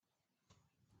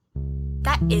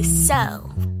That is so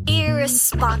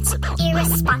irresponsible.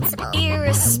 Irresponsible.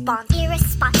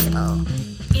 Irresponsible.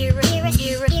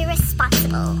 Irresponsible.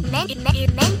 Irresponsible.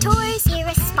 Mentors.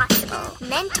 Irresponsible.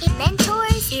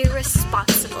 Mentors.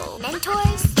 Irresponsible.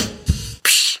 Mentors.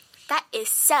 Psh, that is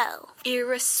so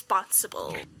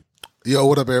irresponsible. Yo,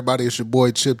 what up, everybody? It's your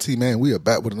boy Chip T, man. We are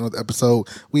back with another episode.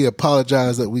 We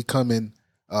apologize that we come in.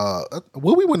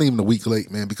 We weren't even a week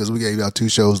late, man, because we gave y'all 2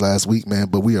 shows last week, man.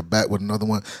 But we are back with another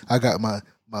one. I got my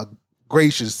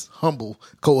gracious, humble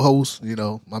co-host,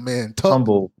 my man Tuck.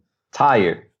 Humble,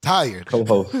 tired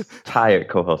co-host. Tired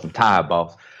co-host. I'm tired,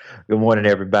 boss. Good morning,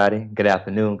 everybody. Good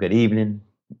afternoon. Good evening.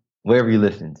 Wherever you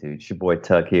listen to, it's your boy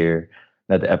Tuck here.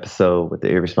 Another episode with the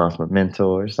Irresponsible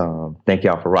Mentors. Thank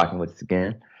y'all for rocking with us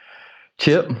again.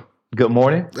 Chip, good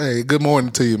morning. Hey, good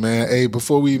morning to you, man. Hey,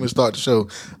 before we even start the show,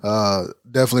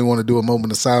 definitely want to do a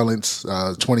moment of silence.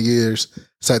 20 years,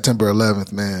 September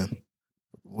 11th, man.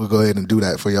 We'll go ahead and do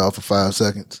that for y'all for 5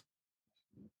 seconds.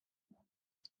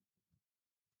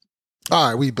 All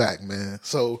right, we back, man.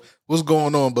 So what's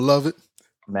going on, beloved?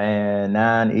 Man,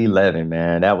 9/11,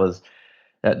 man.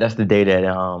 That's the day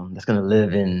that's gonna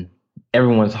live in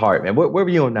everyone's heart, man. Where were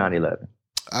you on 9/11?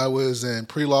 I was in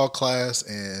pre-law class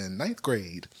in 9th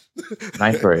grade.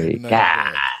 Ninth grade.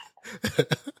 God.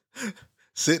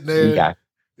 Sitting there.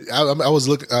 I was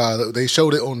looking, they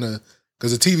showed it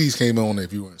because the TVs came on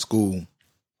if you were in school.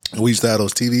 And we used to have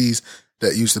those TVs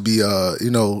that used to be,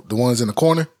 the ones in the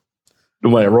corner. The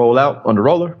one that roll out on the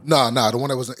roller? No, the one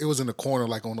that it was in the corner,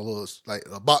 like on a little, like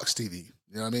a box TV.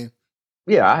 You know what I mean?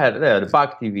 Yeah, I had the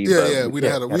box TV. Yeah, we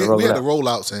had the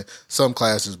rollouts in some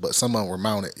classes, but some of them were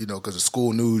mounted, because the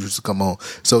school news used to come on.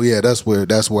 So yeah, that's where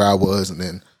I was, and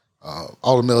then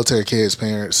all the military kids'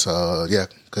 parents,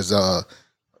 because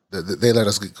they let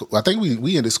us get. I think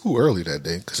we ended school early that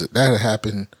day because that had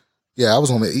happened. Yeah, I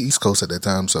was on the East Coast at that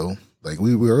time, so like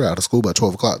we were out of school by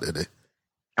 12 o'clock that day.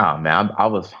 Oh man, I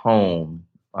was home.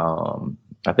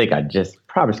 I think I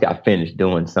probably just got finished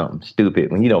doing something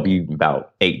stupid when be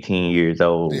about 18 years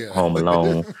old, home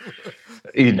alone.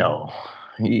 We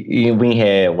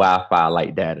had Wi-Fi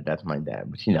like that at that point, but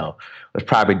was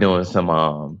probably doing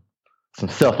some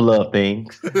self-love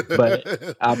things.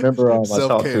 But I remember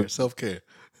self-care.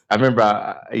 I remember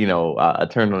I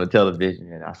turned on the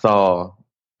television and I saw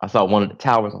one of the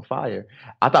towers on fire.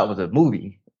 I thought it was a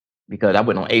movie because I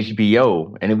went on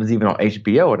HBO and it was even on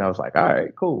HBO, and I was like, all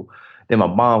right, cool. Then my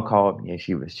mom called me and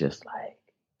she was just like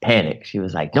panicked. She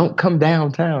was like, don't come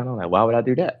downtown. I'm like, why would I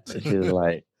do that? And she's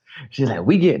like,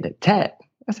 we getting attacked.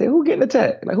 I said, who getting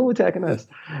attacked? Like, who attacking us?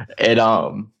 And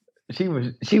she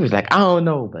was like, I don't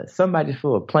know, but somebody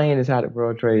flew a plane inside the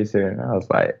World Trade Center. And I was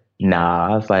like,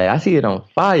 nah. I was like, I see it on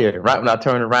fire. Right when I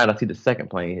turned around, I see the second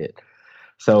plane hit.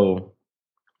 So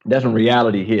that's when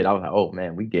reality hit. I was like, oh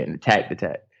man, we getting attacked.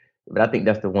 But I think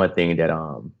that's the one thing that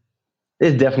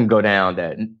it's definitely go down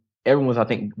that everyone's, I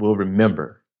think, will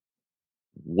remember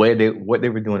what they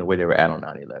were doing and where they were at on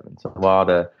 9/11. So of all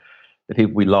the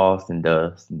people we lost and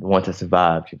the ones that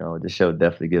survived, this show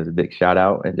definitely gives a big shout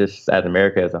out, and just as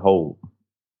America as a whole.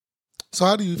 So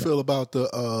how do you feel about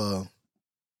the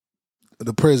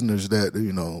prisoners that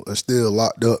are still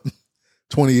locked up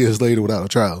 20 years later without a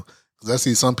trial? Because I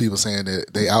see some people saying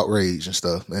that they outraged and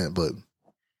stuff, man, but.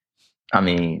 I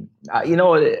mean, I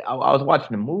was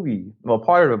watching the movie. Well,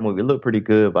 part of the movie looked pretty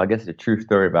good, but I guess it's a true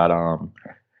story about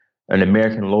an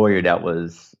American lawyer that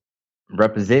was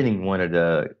representing one of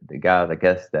the guys, I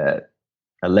guess, that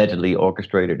allegedly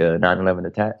orchestrated the 9/11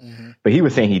 attack. Mm-hmm. But he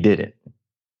was saying he didn't.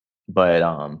 But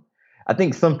I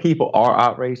think some people are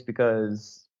outraged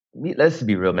because, let's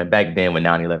be real, man, back then when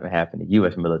 9/11 happened, the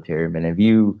U.S. military, man, if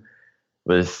you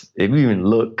even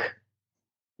look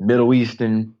Middle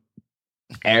Eastern,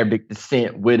 Arabic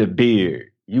descent with a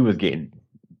beard, you was getting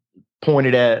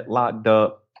pointed at, locked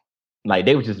up. Like,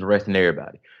 they was just arresting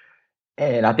everybody.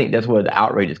 And I think that's where the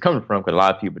outrage is coming from, because a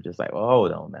lot of people are just like, well,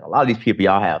 hold on, man. A lot of these people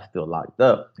y'all have still locked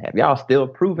up. Have y'all still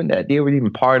proven that they were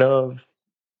even part of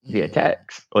the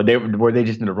attacks? Or were they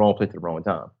just in the wrong place at the wrong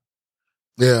time?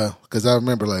 Yeah, because I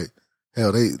remember, like,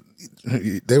 hell, they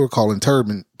were calling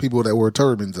people that wore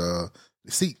turbans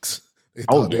Sikhs.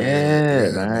 Oh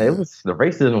yeah, man. It was, the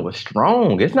racism was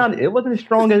strong. It wasn't as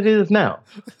strong as it is now.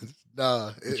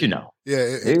 Nah,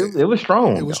 it was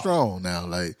strong. It was strong now.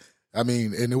 Like, I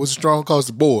mean, and it was strong across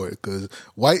the board because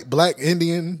white, black,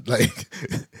 Indian, like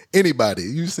anybody.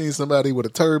 You seen somebody with a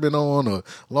turban on or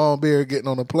long beard getting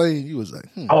on a plane, you was like,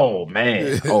 oh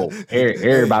man,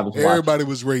 everybody was watching. Everybody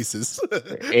was racist.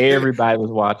 Everybody was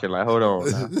watching. Like, hold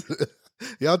on now.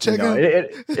 Y'all check out.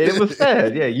 It was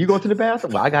sad. Yeah, you go to the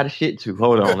bathroom. Well, I got a shit too.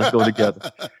 Hold on, let's go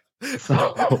together.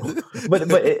 So,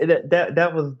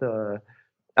 that was the.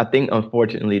 I think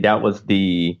unfortunately that's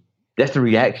the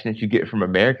reaction that you get from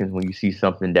Americans when you see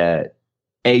something that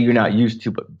A, you're not used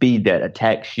to, but B, that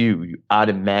attacks you. You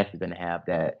automatically gonna have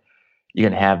that. You're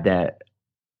gonna have that,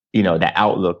 that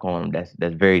outlook on them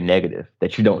that's very negative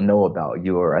that you don't know about.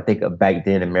 I think back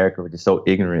then America was just so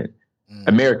ignorant.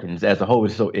 Americans as a whole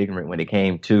was so ignorant when it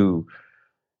came to,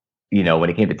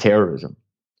 terrorism.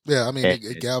 Yeah, I mean,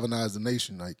 it galvanized the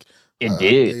nation. Like it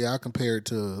did. Yeah, I compare it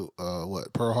to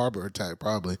what Pearl Harbor attack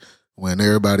probably when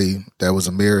everybody that was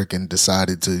American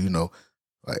decided to,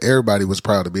 everybody was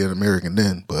proud to be an American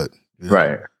then, but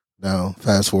right now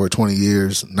fast forward 20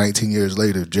 years, 19 years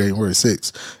later, January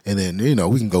 6th, and then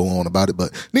we can go on about it,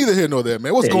 but neither here nor there,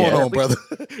 man. What's going on, brother?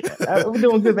 We're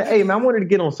doing good, man. Hey, man, I wanted to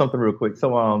get on something real quick.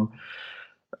 So,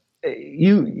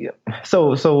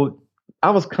 so I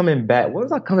was coming back. Where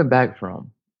was I coming back from?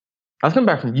 I was coming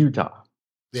back from Utah.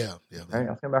 Yeah. Right?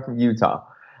 I was coming back from Utah.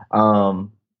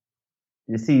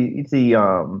 Just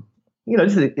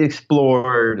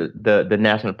explore the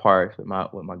national parks with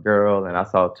my girl, and I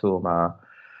saw two of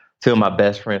my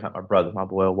best friends, like my brothers, my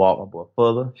boy Walt, my boy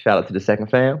Fuller. Shout out to the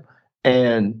second fam.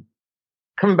 And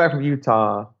coming back from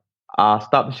Utah, I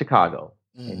stopped in Chicago,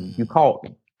 and you called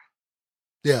me.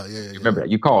 Yeah. Remember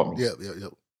that? You called me. Yep.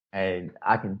 And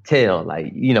I can tell,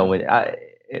 like, when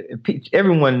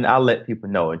everyone, I let people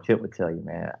know, and Chip would tell you,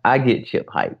 man, I get Chip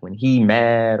hype when he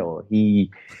mad or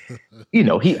he,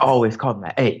 he always called me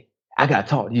like, hey, I gotta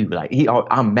talk to you. Like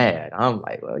I'm mad. I'm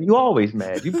like, well, you always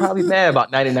mad. You probably mad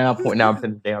about 99.9% of the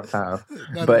damn time.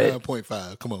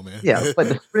 99.5. Come on, man. Yeah, but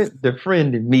the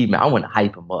friend in me, man, I want to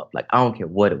hype him up. Like I don't care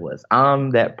what it was.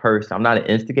 I'm that person. I'm not an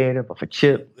instigator, but for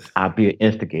Chip, I'll be an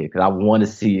instigator because I want to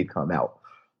see it come out.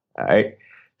 All right.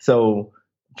 So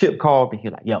Chip called me. He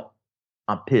was like, yo,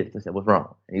 I'm pissed. I said, what's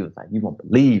wrong? And he was like, you won't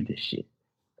believe this shit.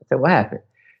 I said, what happened?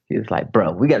 He was like,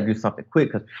 bro, we got to do something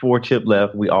quick because before Chip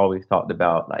left, we always talked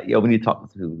about like, yo, we need to talk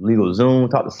to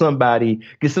LegalZoom, talk to somebody,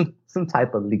 get some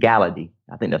type of legality.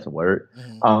 I think that's a word.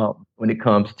 When it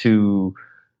comes to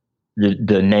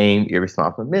the name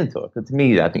Irresponsible Mentor. Because to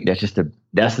me, I think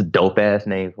that's a dope ass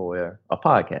name for a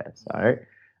podcast. All right.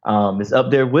 It's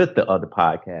up there with the other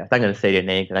podcasts. I'm going to say their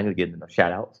names and I'm going to give them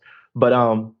shout outs. But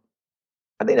I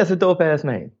think that's a dope ass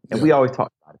name. And we always talk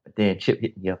about it. But then Chip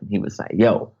hit me up and he was like,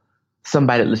 yo,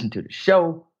 somebody that listened to the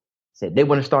show said they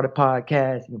want to start a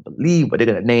podcast. You don't believe what they're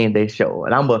going to name their show.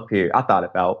 And I'm up here. I thought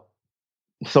about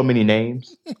so many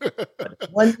names. But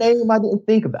one name I didn't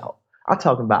think about. I'm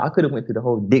talking about I could have went through the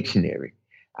whole dictionary.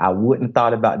 I wouldn't have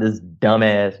thought about this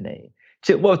dumbass name.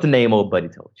 Chip, what was the name old buddy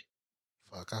told you?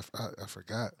 Fuck, I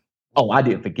forgot. Oh, I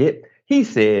didn't forget. He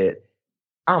said,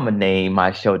 I'm going to name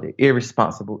my show The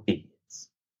Irresponsible Idiots.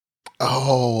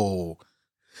 Oh,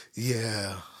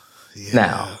 yeah.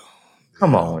 Now,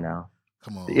 come on now.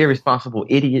 Come on. The Irresponsible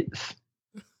Idiots.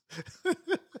 The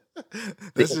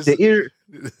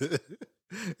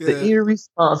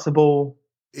Irresponsible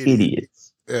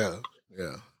Idiots. Yeah.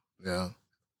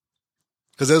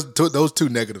 Because those two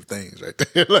negative things right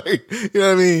there. Like, you know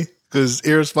what I mean? Because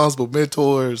irresponsible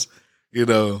mentors, we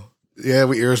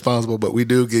irresponsible, but we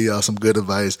do give y'all some good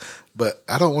advice. But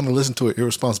I don't want to listen to an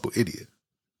irresponsible idiot.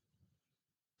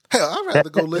 Hell, I'd rather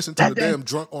go listen to a damn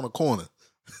drunk on a corner.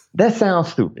 That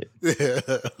sounds stupid. Yeah,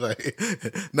 like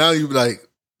now you like,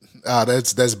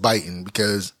 that's biting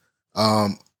because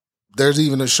there's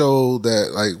even a show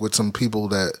that like with some people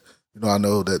that I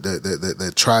know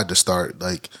that tried to start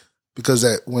like because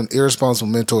that when Irresponsible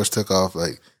Mentors took off,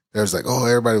 like there's like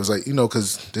everybody was like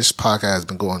because this podcast has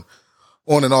been going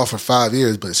on and off for 5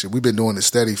 years, but shit, we've been doing it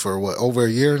steady for over a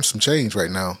year and some change right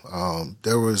now.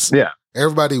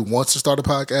 Everybody wants to start a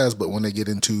podcast, but when they get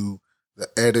into the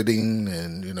editing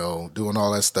and, doing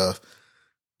all that stuff,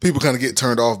 people kind of get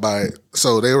turned off by it.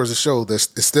 So there was a show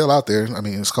it's still out there. I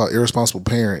mean, it's called Irresponsible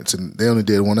Parents, and they only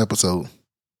did one episode.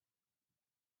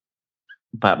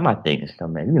 But my thing is,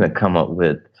 man, you're gonna come up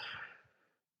with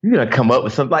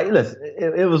something. Like, listen,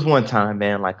 it was one time,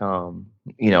 man. Like,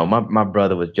 my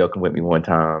brother was joking with me one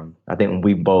time. I think when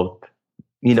we both,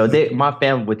 my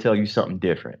family would tell you something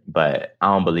different, but I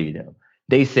don't believe them.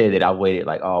 They said that I waited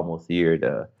like almost a year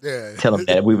to tell them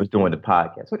that we was doing the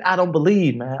podcast. Which I don't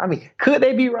believe, man. I mean, could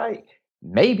they be right?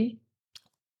 Maybe.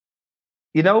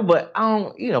 But I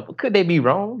don't, could they be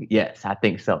wrong? Yes, I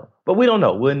think so. But we don't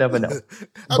know. We'll never know.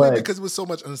 I mean, because it was so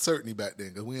much uncertainty back then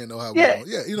because we didn't know how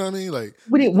you know what I mean? Like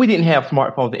we didn't have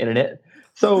smartphones, the internet.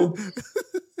 So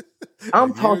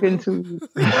I'm talking to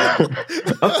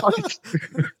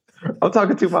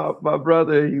my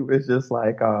brother. He was just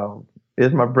like,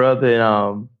 it's my brother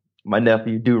and my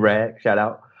nephew, Do-Rag, shout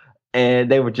out. And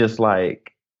they were just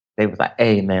like, they was like,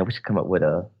 "Hey man, we should come up with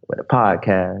a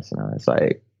podcast." And I was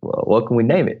like, "Well, what can we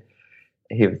name it?"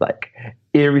 And he was like,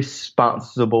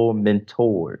 "Irresponsible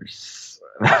Mentors."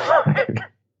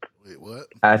 Wait, what?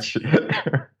 I'm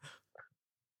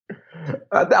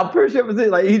pretty sure it was it.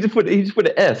 Like he just put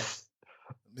an S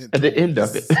at the end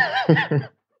of it.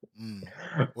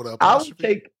 What I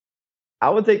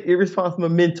would take irresponsible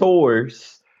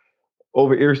mentors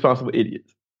over irresponsible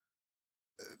idiots.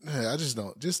 I just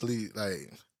don't. Just leave.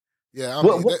 Like, yeah. I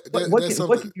What mean,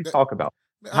 what can you talk about?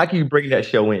 How can you bring that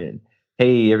show in?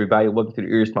 Hey, everybody, welcome to the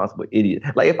Irresponsible Idiot.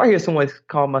 Like, if I hear someone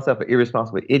call myself an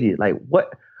irresponsible idiot, like,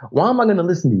 what? Why am I going to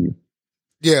listen to you?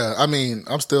 Yeah, I mean,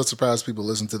 I'm still surprised people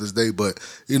listen to this day, but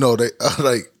you know, they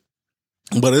like.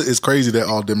 But it's crazy that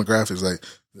all demographics, like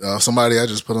somebody I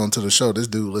just put onto the show, this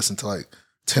dude listened to like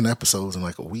 10 episodes in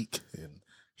like a week, and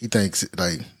he thinks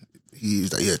like.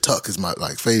 He's like, yeah, Tuck is my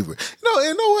like favorite.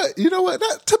 You know what?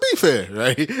 Not, to be fair,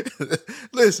 right?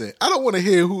 Listen, I don't want to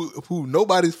hear who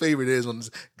nobody's favorite is on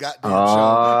this goddamn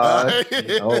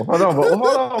show. No, hold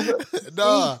on.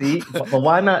 Nah. See, but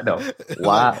why not though?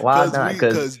 Why not?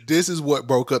 Because this is what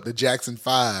broke up the Jackson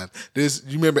 5. You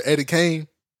remember Eddie Kane?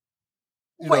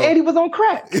 Eddie was on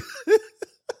crack.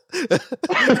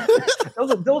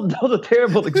 those are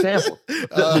terrible examples.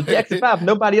 The Jackson 5,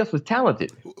 nobody else was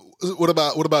talented. What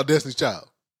about Destiny's Child?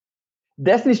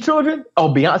 Destiny's Children?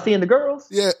 Oh, Beyonce and the Girls?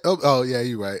 Yeah. Oh yeah,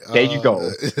 you're right. There you go.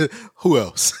 Who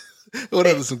else? What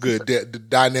other some good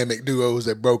dynamic duos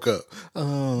that broke up?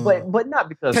 But not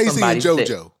because Casey somebody and JoJo.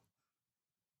 said,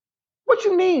 what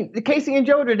you mean? The Casey and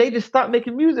JoJo, they just stopped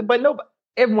making music, but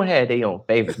everyone had their own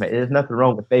favorites, man. There's nothing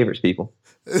wrong with favorites, people.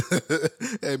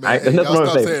 Hey man, y'all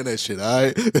stop saying that shit, all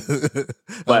right?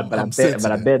 But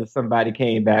I bet if somebody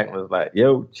came back and was like,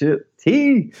 "Yo, Chip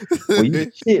T, boy,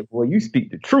 you shit, boy, you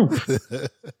speak the truth,"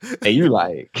 and you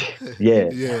like, yeah,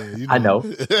 I know.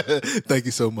 Thank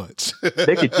you so much.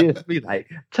 They could just be like,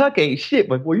 "Tuck ain't shit,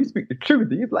 but boy, you speak the truth,"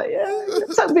 and you be like, "Yeah,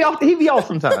 Tuck be off. He be off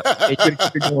sometimes." And you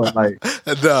keep it going, like,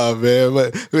 nah, man,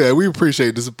 but yeah, we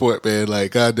appreciate the support, man.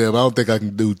 Like, goddamn, I don't think I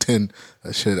can do 10.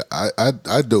 Shit,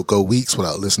 I do go weeks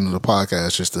without listening to the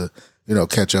podcast just to,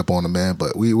 catch up on the man.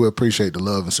 But we appreciate the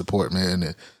love and support,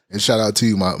 man. And shout out to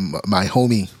you, my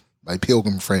homie, my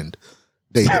pilgrim friend,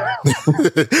 David.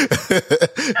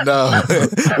 No,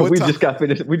 we just got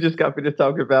finished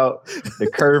talking about the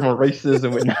curve on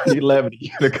racism with 9/11.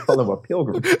 You gonna call him a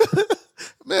pilgrim?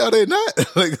 Man, are they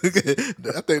not? Like,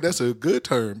 I think that's a good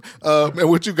term. Man,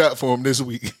 what you got for him this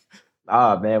week?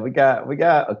 Man, we got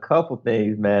a couple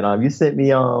things, man. You sent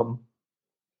me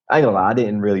I ain't gonna lie, I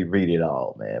didn't really read it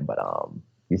all, man, but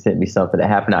you sent me something that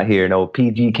happened out here in old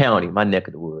PG County, my neck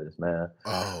of the woods, man.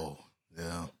 Oh,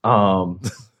 yeah. I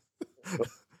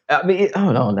mean, I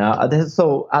don't know now.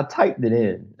 So I typed it in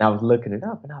and I was looking it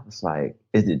up and I was like,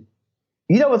 is it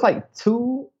it's like it's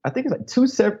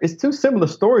two similar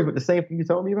stories with the same thing you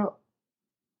told me about.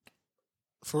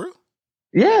 For real?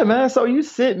 Yeah, man. So you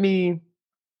sent me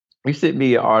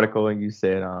an article and you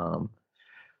said,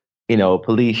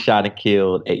 police shot and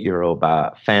killed 8-year-old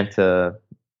by Fanta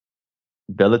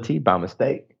Ability by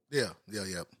mistake. Yeah.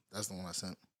 That's the one I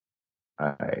sent.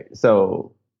 All right.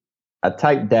 So I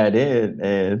typed that in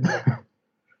and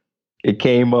it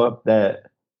came up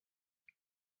that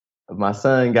my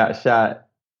son got shot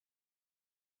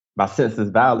by senseless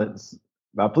violence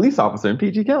by a police officer in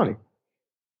PG County.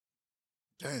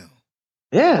 Damn.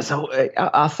 Yeah, so I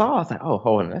was like, oh,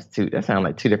 hold on, that sounds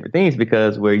like two different things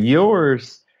because where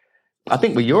yours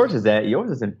is at,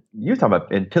 yours is you're talking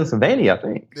about in Pennsylvania, I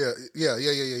think. Yeah.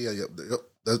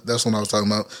 That's what I was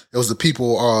talking about. It was the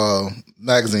People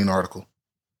magazine article.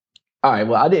 All right,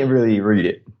 well, I didn't really read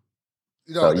it,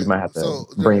 so you might have to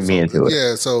bring me into it.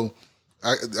 Yeah, so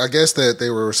I guess that they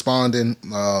were responding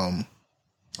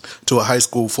to a high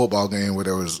school football game where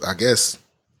there was, I guess,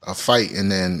 a fight,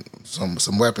 and then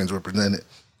some weapons were presented,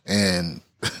 and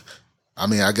I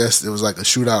mean, I guess it was like a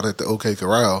shootout at the OK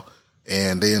Corral,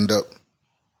 and they end up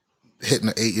hitting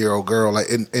an 8-year-old girl.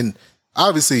 Like, and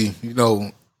obviously,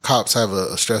 cops have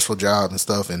a stressful job and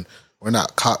stuff, and we're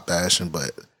not cop bashing,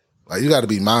 but like, you got to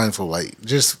be mindful, like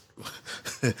just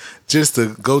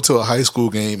to go to a high school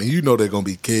game, and they're gonna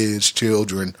be kids,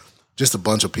 children, just a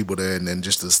bunch of people there, and then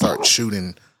just to start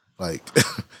shooting, like.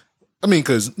 I mean,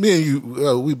 because me and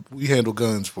you, we handle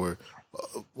guns for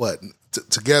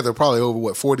together probably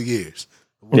over 40 years.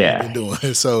 We've been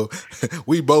doing. So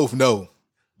we both know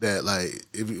that, like,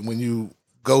 when you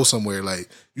go somewhere, like,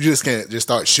 you just can't just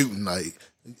start shooting. Like,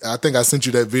 I think I sent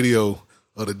you that video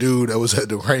of the dude that was at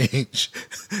the range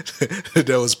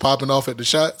that was popping off at the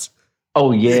shots.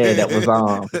 Oh yeah, that was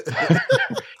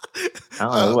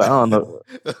I don't know.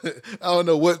 I don't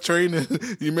know what training.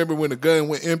 You remember when the gun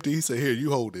went empty? He said, "Here,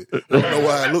 you hold it." I don't know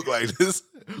why I look like this.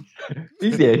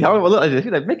 He said, "How do I look like this?"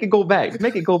 He's like, "Make it go back.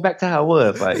 Make it go back to how it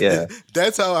was." Like, yeah,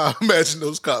 That's how I imagine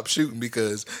those cops shooting,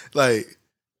 because like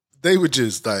they would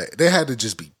just like they had to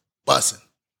just be bussing.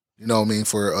 You know what I mean?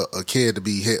 For a kid to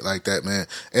be hit like that, man.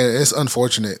 And it's an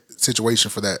unfortunate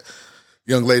situation for that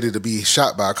young lady to be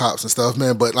shot by cops and stuff,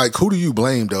 man. But like, who do you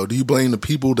blame though? Do you blame the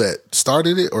people that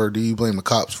started it, or do you blame the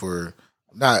cops for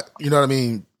not, you know what I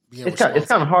mean? It's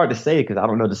kind of hard to say because I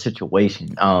don't know the situation.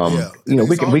 You know,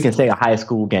 we can say a high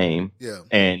school game,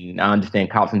 and I understand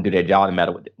cops can do their job no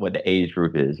matter what the age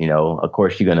group is. You know, of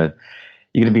course you're gonna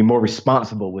be more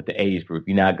responsible with the age group.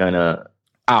 You're not gonna.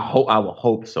 I will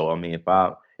hope so. I mean, if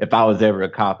I was ever a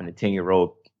cop and a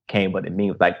 10-year-old came up to me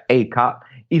and was like, "Hey, cop,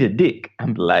 eat a dick,"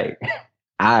 I'm like,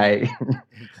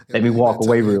 let me walk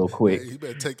away real quick. You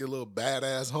better take your little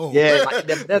badass home. Yeah,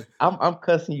 like I'm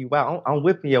cussing you out. I'm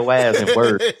whipping your ass in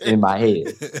words in my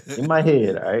head. All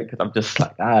right? Because I'm just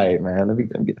like, all right, man, let me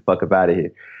get the fuck up out of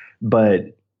here.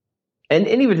 But, and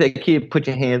even if that kid put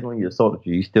your hands on you, assaulted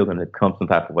you, you're still going to come some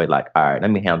type of way like, all right, let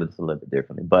me handle this a little bit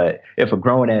differently. But if a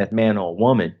grown-ass man or a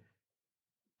woman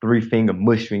 3-finger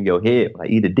mush you in your head, like,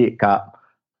 eat a dick, cop,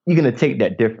 you're going to take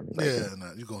that differently.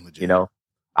 Like, you're going to jail. You know,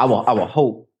 I will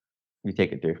hope you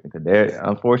take it different, because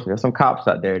unfortunately, there's some cops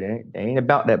out there that ain't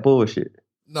about that bullshit.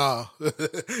 Nah.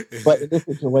 But in this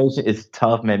situation, it's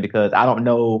tough, man, because I don't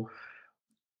know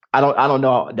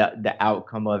the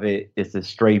outcome of it. It's a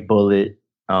stray bullet.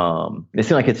 It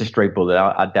seems like it's a stray bullet.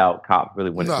 I doubt cops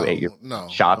really went into 8 years.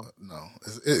 Shot him. No,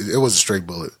 it was a straight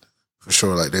bullet for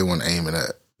sure. Like, they weren't aiming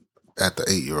at the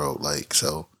 8-year-old. Like,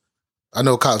 so I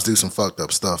know cops do some fucked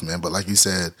up stuff, man. But like you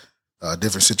said,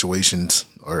 different situations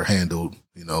are handled,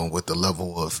 you know, with the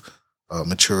level of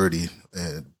maturity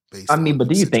and. I mean, but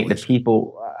do you think the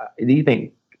people? Do you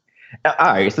think? All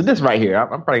right, so this right here, I'm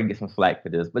probably gonna get some flack for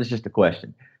this, but it's just a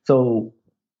question. So,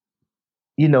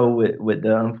 you know, with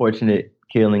the unfortunate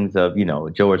killings of, you know,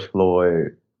 George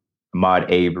Floyd,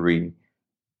 Ahmaud Arbery,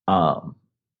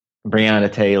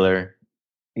 Breonna Taylor,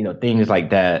 you know, things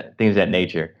like that, things of that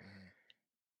nature.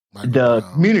 The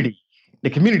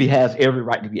community has every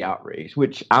right to be outraged,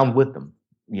 which I'm with them.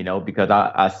 You know, because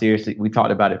I seriously, we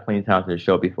talked about it plenty of times in the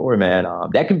show before, man.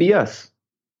 That can be us.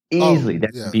 Easily,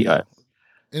 that can be us.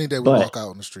 Any day we walk out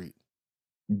on the street.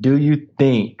 Do you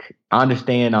think, I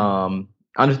understand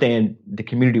the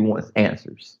community wants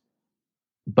answers,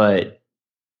 but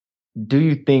do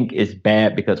you think it's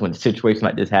bad because when a situation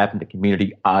like this happens, the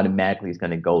community automatically is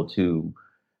going to go to,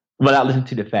 without listening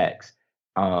to the facts,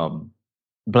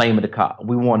 blaming the cop.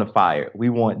 We want to fire. We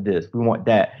want this. We want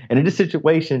that. And in this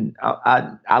situation,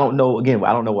 I don't know. Again,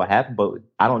 I don't know what happened, but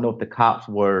I don't know if the cops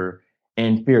were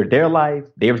in fear of their life.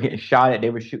 They were getting shot at. They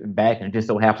were shooting back, and it just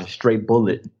so happened a straight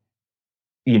bullet,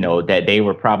 you know, that they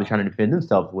were probably trying to defend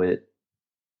themselves with,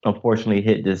 unfortunately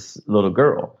hit this little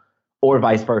girl, or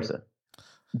vice versa.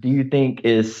 Do you think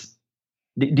it's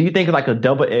like a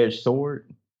double-edged sword?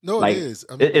 No, like, it is.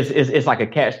 I mean, it's like a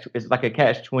catch. It's like a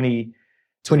catch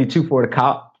 22 for the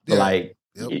cop. Yeah, like,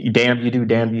 damn you do,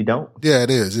 damn you don't. Yeah, it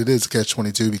is. It is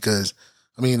catch-22 because,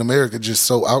 I mean, America just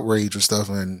so outraged with stuff,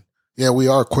 and yeah, we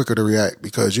are quicker to react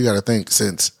because you got to think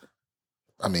since,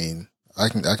 I mean, I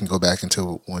can go back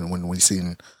into when we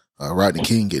seen Rodney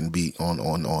King getting beat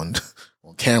on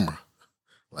camera.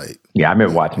 Like, yeah, I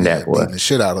remember watching that. Beating the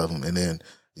shit out of him, and then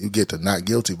you get the not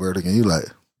guilty verdict, and you like,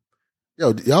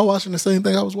 yo, y'all watching the same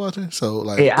thing I was watching? So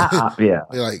like,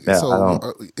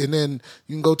 and then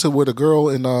you can go to where the girl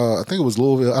in I think it was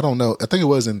Louisville. I don't know. I think it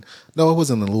wasn't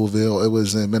in Louisville. It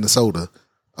was in Minnesota.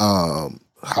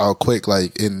 How quick,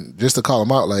 like, and just to call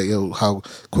them out, like, yo, how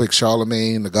quick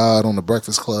Charlemagne, the God on the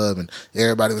Breakfast Club, and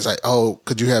everybody was like, oh,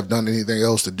 could you have done anything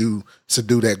else to do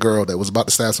that girl that was about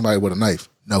to stab somebody with a knife?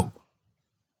 No.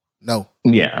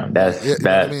 Yeah, that's you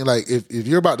know what I mean? Like, if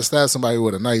you're about to stab somebody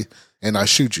with a knife and I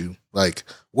shoot you, like,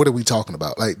 what are we talking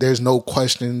about? Like, there's no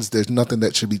questions. There's nothing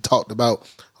that should be talked about.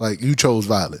 Like, you chose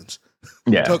violence.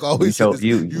 Yeah, Tuck always says,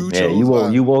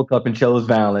 you woke up and chose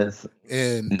violence,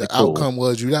 and the outcome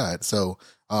was you died. So,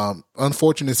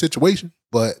 unfortunate situation.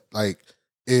 But like,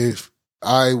 if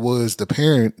I was the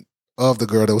parent of the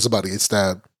girl that was about to get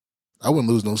stabbed, I wouldn't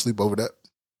lose no sleep over that.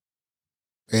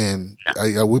 And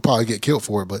I would probably get killed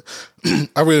for it, but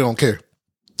I really don't care.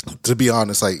 To be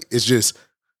honest, like, it's just,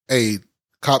 hey,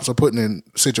 cops are putting in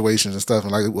situations and stuff,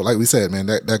 and like we said, man,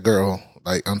 that girl,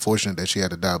 like, unfortunate that she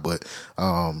had to die, but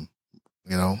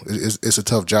you know, it's a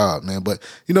tough job, man. But,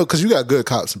 you know, because you got good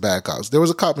cops and bad cops. There was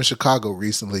a cop in Chicago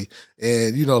recently,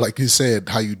 and, you know, like you said,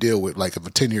 how you deal with, like, if a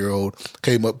 10-year-old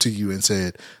came up to you and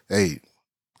said, hey,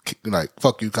 like,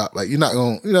 fuck you, cop. Like, you're not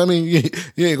gonna, you know what I mean?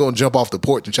 You ain't gonna jump off the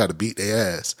porch and try to beat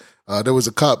their ass. There was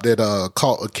a cop that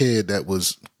caught a kid that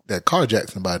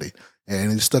carjacked somebody,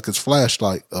 and he stuck his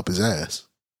flashlight up his ass.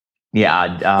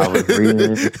 Yeah, I was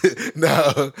reading.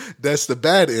 Now, that's the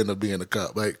bad end of being a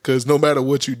cop. Like, because no matter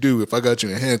what you do, if I got you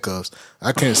in handcuffs,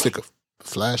 I can't stick a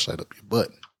flashlight up your butt.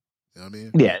 You know what I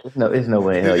mean? Yeah, there's no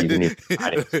way in hell you can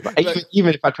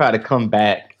even if I try to come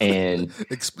back and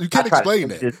you can't explain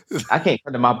that. I can't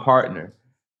come to my partner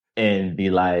and be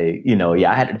like,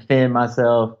 I had to defend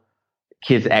myself.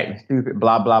 Kids acting stupid,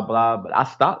 blah blah blah. But I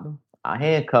stopped them. I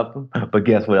handcuffed them. But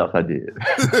guess what else I did?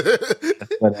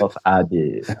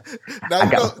 I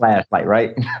got a flashlight,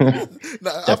 right? Right in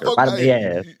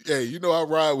the ass. Hey, I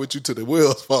ride with you till the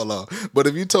wheels fall off. But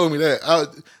if you told me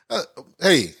that,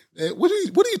 hey. What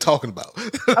are you talking about?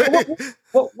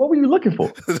 What were you looking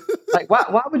for? Like,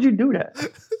 why would you do that?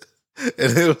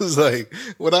 And it was like,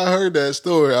 when I heard that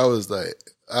story, I was like,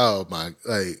 oh my,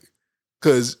 like,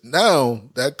 because now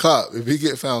that cop, if he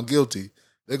get found guilty,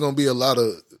 there's gonna be a lot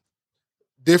of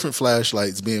different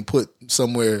flashlights being put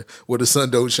somewhere where the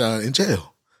sun don't shine in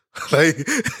jail.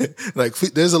 like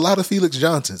there's a lot of Felix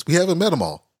Johnsons. We haven't met them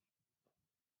all,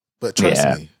 but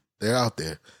trust me, they're out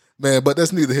there. Man, but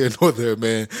that's neither here nor there,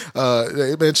 man.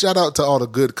 Man, shout out to all the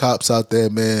good cops out there,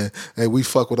 man. Hey, we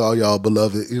fuck with all y'all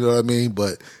beloved, you know what I mean?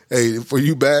 But hey, for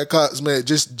you bad cops, man,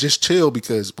 just chill,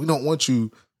 because we don't want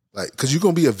you, like, because you're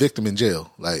gonna be a victim in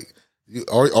jail. Like,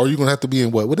 are you gonna have to be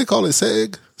in what they call it,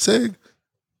 SEG,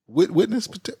 witness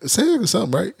SEG or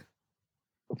something, right?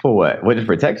 For what? Witness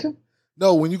protection?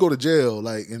 No, when you go to jail,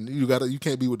 like, and you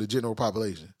can't be with the general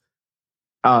population.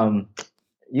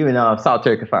 You in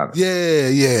solitary confinement.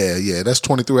 Yeah. That's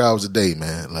 23 hours a day,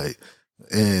 man. Like,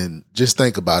 and just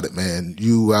think about it, man.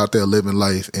 You out there living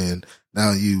life, and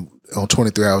now you on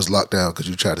 23 hours lockdown because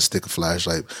you try to stick a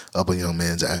flashlight up a young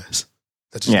man's ass.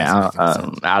 I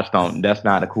just don't. That's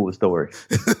not a cool story.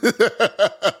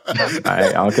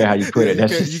 I don't care how you put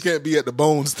it. You can't be at the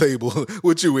bones table.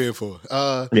 What you in for?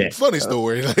 Funny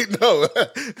story. Like, no,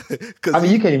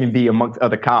 you can't even be amongst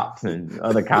other cops, and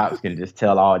other cops can just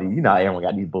tell all these. Everyone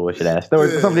got these bullshit ass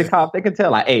stories. But some of these cops, they can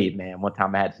tell, like, hey, man, one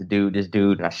time I had to do this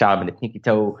dude, and I shot him in the pinky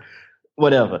toe.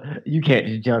 Whatever. You can't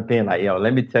just jump in like, yo,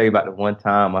 let me tell you about the one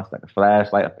time I stuck a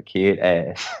flashlight up a kid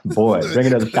ass. Boy, bring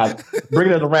another shot. Bring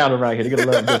another round around here. They're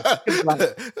gonna love this.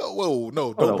 Like, whoa,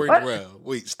 no, don't bring it around.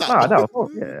 Wait, stop. No.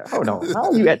 Hold on.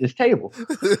 How are you at this table?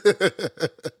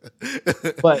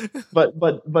 But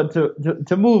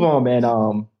to move on, man.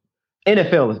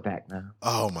 NFL is back now.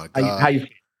 Oh my God. How you feel?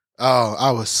 Oh,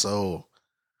 I was so.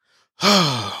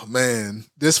 Oh man,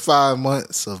 this 5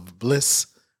 months of bliss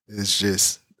is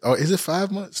just. Oh, is it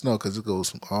 5 months? No, because it goes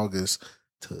from August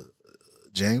to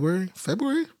January,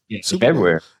 February? Yeah,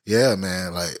 February. Yeah,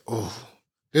 man. Like,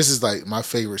 this is like my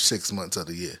favorite 6 months of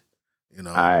the year.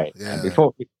 All right. Yeah.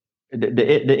 Before the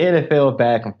NFL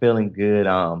back, I'm feeling good.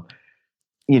 For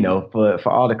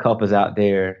all the couples out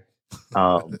there,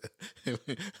 I'm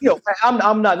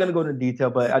not gonna go into detail,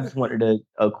 but I just wanted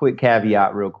a quick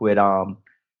caveat, real quick.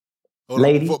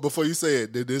 Lady, before you say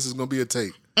it, this is gonna be a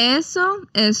take. Eso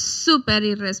es súper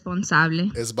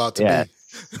irresponsable. It's about to be.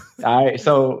 All right.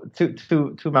 So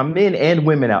to my men and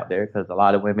women out there, because a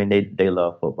lot of women they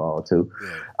love football too.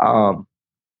 Yeah.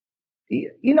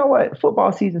 You know what?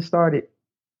 Football season started.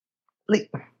 Let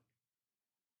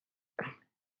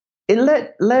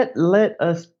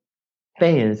us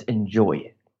fans enjoy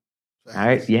it. All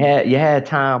right. You had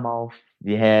time off.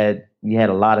 You had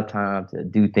a lot of time to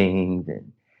do things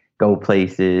and go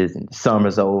places, and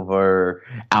summer's over,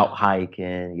 out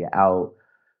hiking, you're out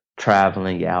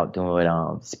traveling, you're out doing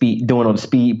on the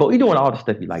speedboat, you're doing all the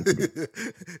stuff you like to do.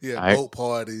 Boat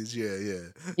parties,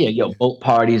 yeah, boat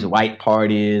parties, white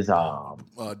parties,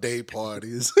 day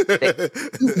parties.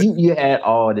 you had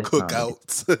all this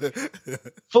cookouts.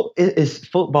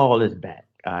 Football is back,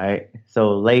 all right.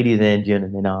 So, ladies and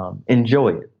gentlemen,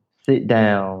 enjoy it. Sit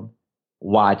down,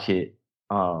 watch it,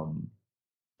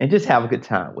 and just have a good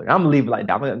time with it. I'm gonna leave it like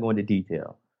that. I'm not gonna go into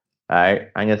detail. All right,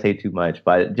 I ain't gonna say too much,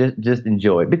 but just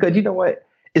enjoy it, because you know what?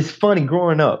 It's funny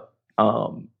growing up.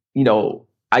 I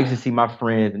used to see my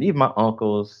friends and even my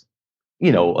uncles,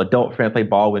 adult friends play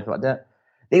ball with like that.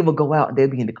 They would go out and they'd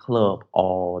be in the club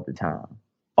all the time,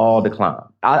 all the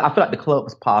time. I feel like the club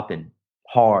was popping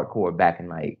hardcore back in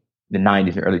like the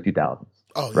 90s and early 2000s.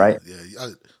 Oh, right? Yeah.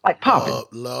 Like popping.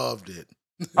 Loved it.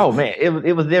 Oh man,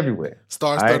 it was everywhere.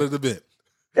 Star-studded a bit.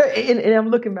 And I'm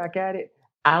looking back at it.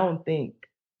 I don't think,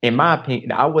 in my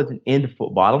opinion, I wasn't into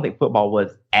football. I don't think football was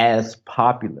as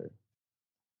popular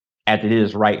as it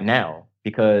is right now,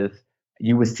 because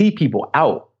you would see people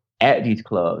out at these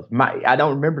clubs. I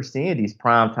don't remember seeing these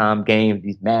primetime games,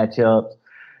 these matchups.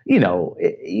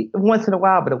 Once in a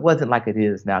while, but it wasn't like it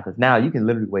is now. Because now you can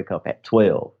literally wake up at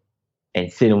 12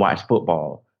 and sit and watch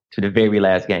football to the very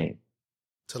last game,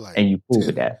 and you cool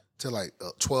with that. To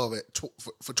 12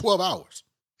 for 12 hours.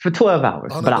 For 12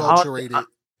 hours, unadulterated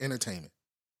entertainment.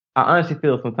 I honestly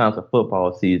feel sometimes a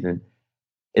football season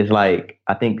is like,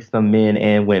 I think some men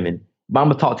and women. But I'm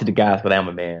gonna talk to the guys, but I'm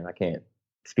a man. I can't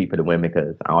speak for the women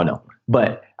because I don't know.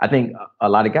 But I think a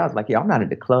lot of guys are like, yeah, I'm not in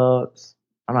the clubs.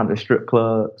 I'm not in the strip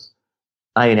clubs.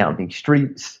 I ain't out in the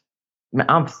streets. Man,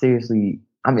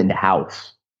 I'm in the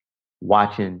house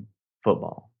watching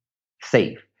football,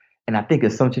 safe. And I think in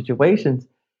some situations,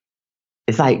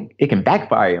 it's like it can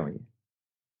backfire on you.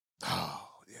 Oh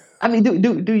yeah. I mean, do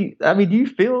you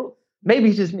feel? Maybe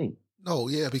it's just me. No,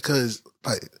 yeah, because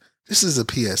like this is a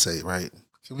PSA, right?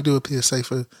 Can we do a PSA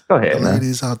for Go ahead, the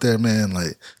ladies out there, man?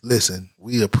 Like, listen,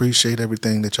 we appreciate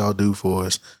everything that y'all do for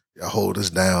us. Y'all hold us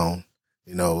down.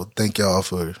 Thank y'all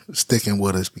for sticking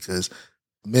with us because,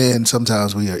 men,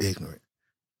 sometimes we are ignorant.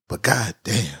 But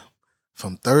goddamn,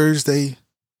 from Thursday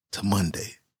to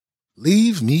Monday,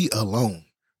 leave me alone.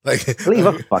 Like, leave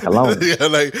us the fuck alone. Yeah,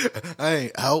 like I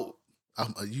ain't out.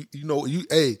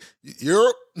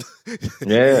 Europe.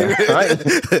 Yeah,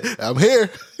 right. I'm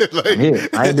here. Like, I'm here.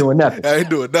 I ain't doing nothing. I ain't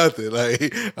doing nothing.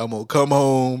 Like, I'm gonna come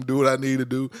home, do what I need to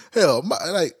do. Hell,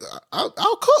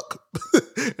 I'll cook.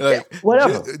 Like,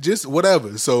 whatever, just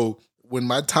whatever. So when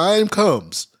my time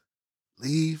comes,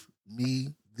 leave me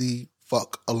the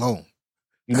fuck alone.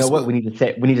 You know what? We need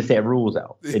to set rules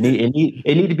out. It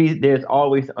need to be. There's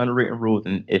always unwritten rules,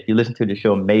 and if you listen to the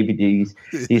show, maybe these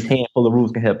handful of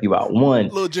rules can help you out. One,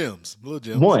 little gems.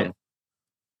 One,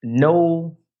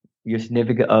 know your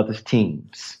significant other's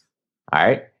teams. All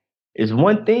right, it's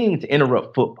one thing to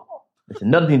interrupt football. It's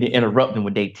another thing to interrupt them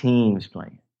when they teams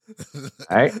playing. All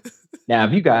right. Now,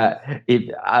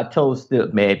 if I told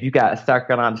Stip, man, if you got South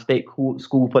Carolina State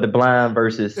School for the Blind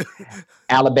versus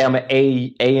Alabama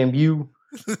AMU.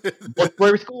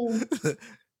 Where school?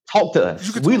 Talk to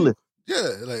us. We listen. Yeah,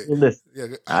 like we listen. Yeah,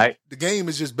 all right. The game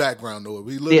is just background noise.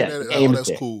 We look at it. Oh,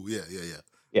 that's cool. Yeah.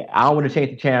 Yeah, I don't want to change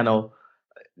the channel.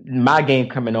 My game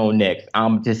coming on next.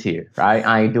 I'm just here. Right?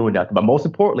 I ain't doing nothing. But most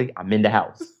importantly, I'm in the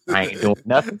house. I ain't doing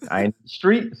nothing. I ain't in the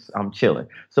streets. I'm chilling.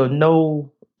 So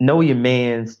know your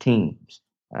man's teams.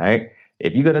 All right.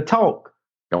 If you're gonna talk,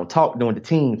 don't talk during the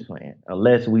team's playing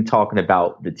unless we talking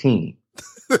about the team.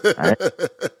 Right.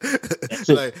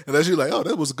 Unless you're like, oh,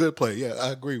 that was a good play. Yeah,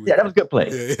 I agree with you. Yeah, that was a good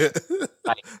play. Yeah.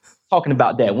 Like, talking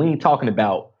about that. We ain't talking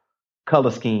about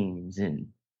color schemes and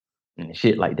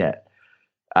shit like that.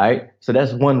 All right. So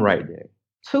that's one right there.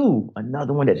 Two,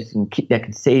 another one that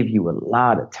can save you a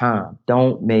lot of time.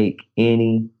 Don't make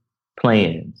any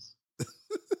plans.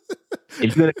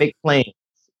 If you're gonna make plans,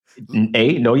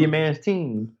 know your man's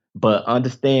team, but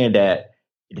understand that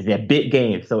it's a big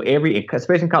game. So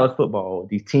especially in college football,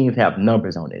 these teams have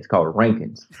numbers on it. It's called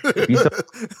rankings. If you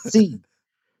see,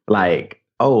 like,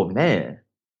 oh man,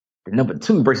 the number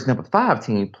 2 versus number 5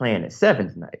 team playing at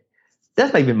 7 tonight.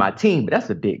 That's not even my team, but that's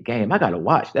a big game. I gotta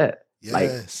watch that.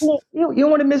 Yes. Like, you don't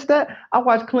want to miss that. I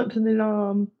watched Clemson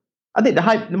and I think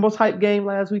the most hype game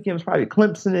last weekend was probably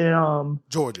Clemson and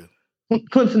Georgia.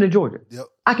 Clemson and Georgia. Yep.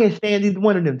 I can't stand either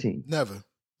one of them teams. Never.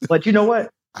 But you know what?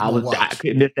 I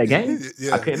couldn't miss that game.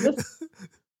 Yeah. I couldn't miss it.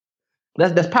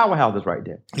 That's powerhouses right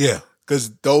there. Yeah, because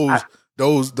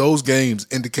those games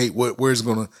indicate where's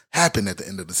going to happen at the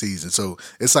end of the season. So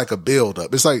it's like a build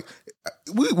up. It's like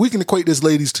we can equate this,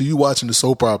 ladies, to you watching the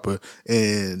soap opera,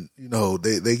 and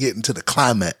they get into the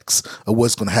climax of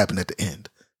what's going to happen at the end.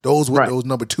 Those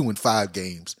number 2 and 5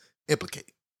 games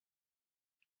implicate.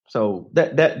 So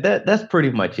that's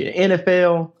pretty much it.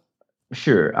 NFL.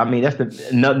 Sure. I mean, that's the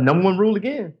number one rule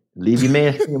again. Leave your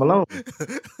man's team alone.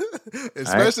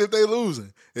 Especially if they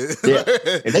losing. Yeah.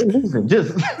 If they losing,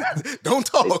 just don't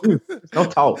talk.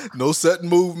 Don't talk. No sudden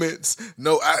movements.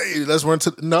 No, let's run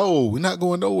to. No, we're not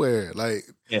going nowhere. Like,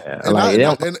 yeah.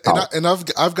 And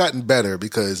I've gotten better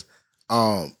because,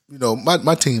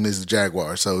 my team is the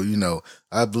Jaguars. So,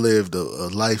 I've lived a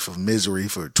life of misery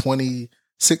for 27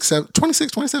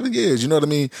 years. You know what I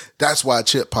mean? That's why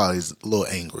Chip Polly's a little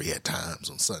angry at times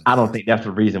on Sunday. I don't think that's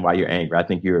the reason why you're angry. I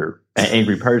think you're an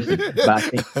angry person.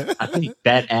 But I think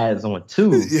that adds on to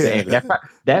the anger.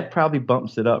 That probably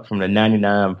bumps it up from the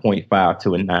 99.5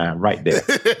 to a 9 right there.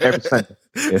 Every Sunday.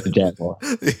 It's the Jaguar.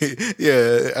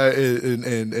 Yeah.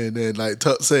 And then like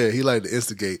Tuck said, he like to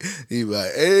instigate. He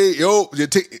like, hey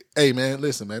man,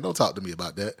 listen, man, don't talk to me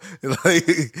about that.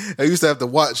 Like, I used to have to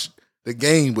watch the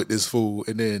game with this fool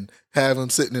and then have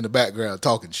him sitting in the background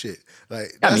talking shit.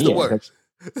 Like, that's the worst.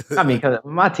 I mean, because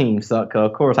my team suck.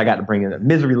 Of course, I got to bring in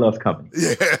misery loves company.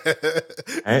 Yeah.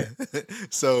 Right?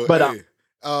 So, But hey,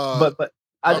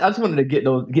 I just wanted to get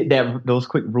those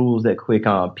quick rules, that quick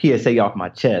PSA off my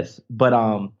chest. But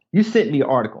you sent me an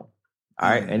article, all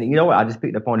right, and you know what? I just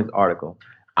picked up on this article.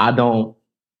 I don't.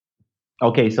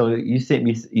 Okay, so you sent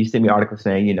me an article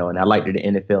saying, and I like that the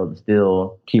NFL is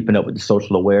still keeping up with the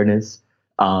social awareness,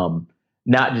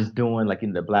 not just doing like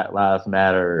the Black Lives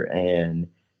Matter and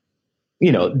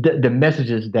the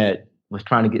messages that was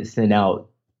trying to get sent out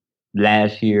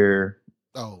last year.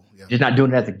 Oh, yeah. Just not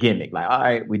doing it as a gimmick. Like, all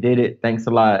right, we did it. Thanks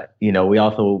a lot. We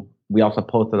also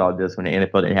posted all this when the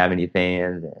NFL didn't have any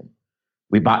fans, and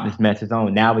we bought this message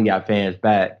on. Now we got fans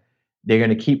back. They're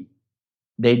gonna keep.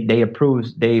 They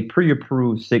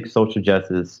pre-approved 6 social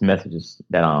justice messages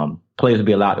that players will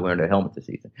be allowed to wear their helmets this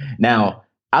season. Now,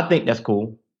 I think that's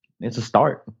cool. It's a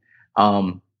start.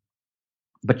 But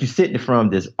you sitting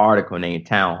from this article named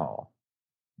Town Hall.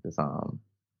 This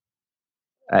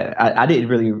I didn't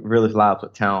really realize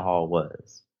what Town Hall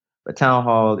was, but Town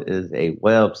Hall is a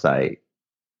website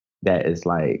that is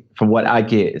like, from what I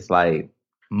get, it's like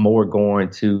more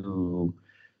going to,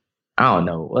 I don't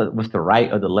know, what's the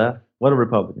right or the left? What are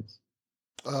Republicans?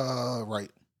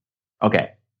 Right.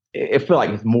 Okay, it feels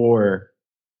like it's more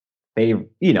favor.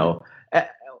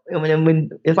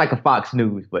 When it's like a Fox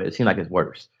News, but it seems like it's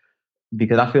worse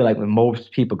because I feel like when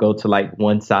most people go to like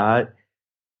one side,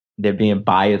 they're being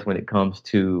biased when it comes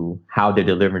to how they're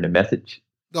delivering the message.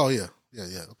 Oh yeah,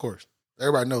 of course.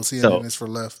 Everybody knows CNN is for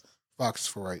left, Fox is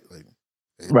for right. Like,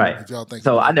 right. If y'all think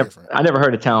so, I never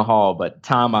heard of Town Hall, but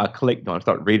time I clicked on it,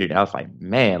 started reading it, I was like,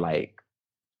 man, like,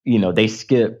 they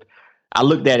skip. I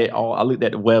looked at it all. I looked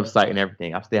at the website and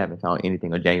everything. I still haven't found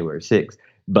anything on January 6th.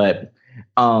 But,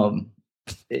 the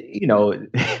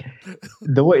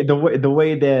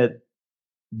way that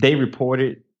they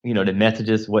reported, the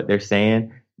messages, what they're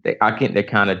saying. I think they're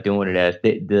kind of doing it as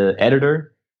the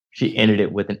editor. She ended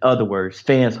it with, in other words,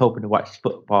 fans hoping to watch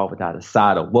football without a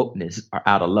side of wokeness are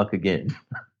out of luck again.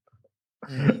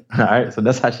 All right, so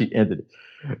that's how she ended it.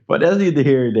 But that's neither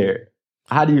here nor there.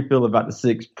 How do you feel about the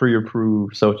 6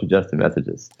 pre-approved social justice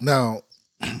messages? Now,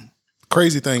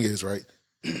 crazy thing is, right,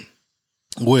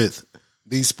 with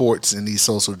these sports and these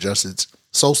social justice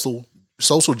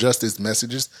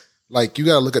messages, like, you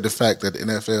got to look at the fact that the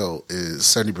NFL is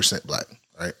 70% black.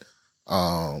 Right.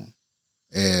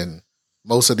 And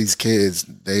most of these kids,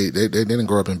 they didn't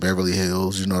grow up in Beverly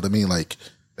Hills. You know what I mean? Like,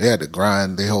 they had to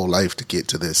grind their whole life to get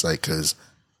to this. Like, cause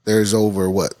there's over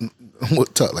like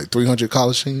 300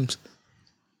 college teams.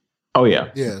 Oh yeah.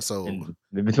 Yeah. So and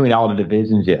between all the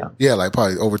divisions. Yeah. Yeah. Like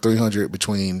probably over 300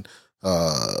 between,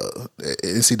 NCAA,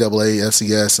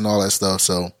 FCS and all that stuff.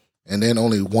 So, and then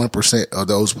only 1% of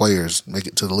those players make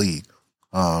it to the league.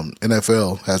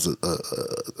 NFL has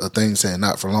a thing saying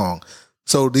not for long.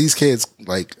 So these kids,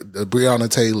 like the Breonna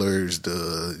Taylors,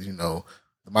 the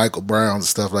Michael Browns and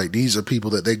stuff, like, these are people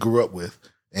that they grew up with,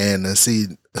 and to see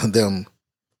them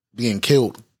being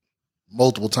killed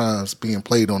multiple times, being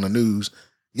played on the news,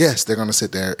 yes, they're going to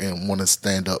sit there and want to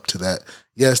stand up to that.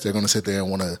 Yes, they're going to sit there and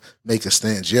want to make a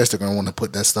stance. Yes, they're going to want to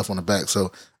put that stuff on the back.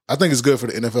 So I think it's good for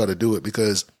the NFL to do it,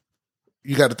 because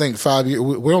you got to think 5 years.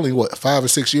 We're only 5 or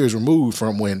 6 years removed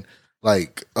from when,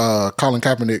 like, Colin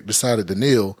Kaepernick decided to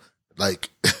kneel. Like,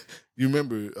 you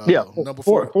remember? Number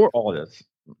 4 for all this.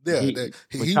 Yeah,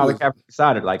 Colin Kaepernick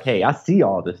decided, like, hey, I see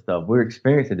all this stuff. We're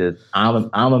experiencing this. I'm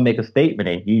gonna make a statement,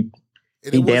 and he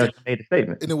made a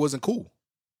statement, and it wasn't cool.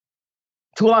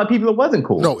 To a lot of people, it wasn't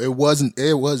cool. No, it wasn't.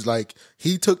 It was like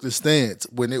he took the stance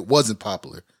when it wasn't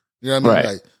popular. You know what I mean?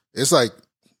 Right. Like, it's like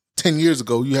 10 years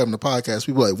ago, you having a podcast.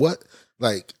 People are like, what?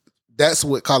 Like, that's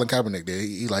what Colin Kaepernick did.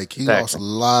 He exactly. Lost a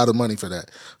lot of money for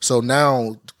that. So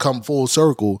now, come full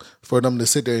circle for them to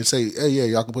sit there and say, hey, yeah,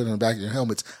 y'all can put it in the back of your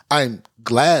helmets. I'm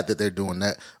glad that they're doing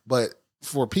that. But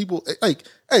for people, like,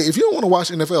 hey, if you don't want to watch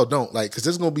NFL, don't. Like, because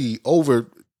there's going to be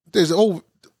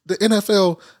the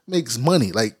NFL makes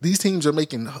money. Like, these teams are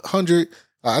making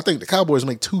I think the Cowboys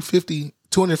make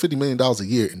 $250 million a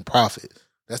year in profit.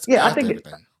 That's everything.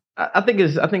 I think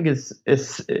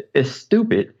it's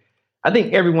stupid. I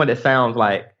think everyone that sounds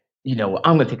like, I'm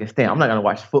going to take a stand, I'm not going to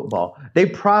watch football, they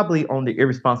probably on the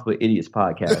Irresponsible Idiots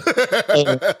podcast.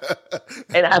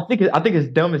 and I think it's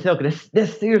dumb as hell, because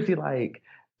that's seriously like,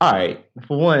 all right,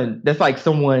 for one, that's like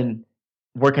someone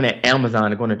working at Amazon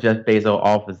and going to Jeff Bezos'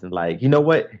 office and like, you know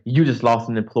what? You just lost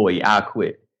an employee. I'll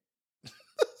quit.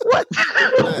 What?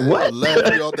 What? I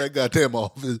laugh you off that goddamn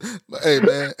office. Hey,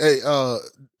 man. Hey,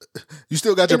 you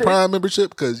still got your Prime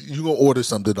membership? Because you're going to order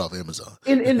something off Amazon.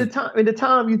 In the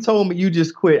time you told me you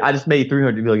just quit, I just made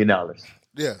 $300 million.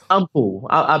 Yeah, I'm cool.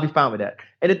 I'll be fine with that.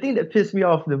 And the thing that pissed me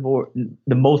off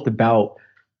the most about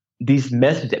these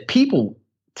messages that people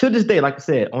to this day, like I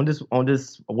said, on this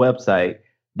website,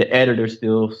 the editor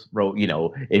still wrote,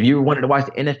 if you wanted to watch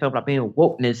the NFL without being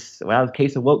wokeness, without a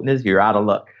case of wokeness, you're out of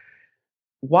luck.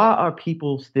 Why are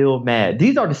people still mad?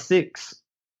 These are the 6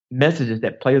 messages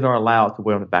that players are allowed to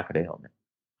wear on the back of their helmet.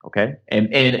 Okay,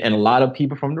 and a lot of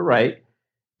people from the right.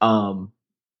 I'm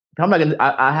not gonna.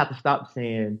 I have to stop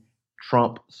saying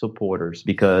Trump supporters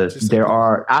because there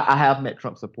are. I have met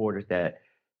Trump supporters that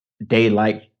they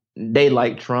like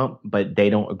Trump, but they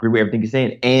don't agree with everything he's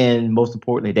saying. And most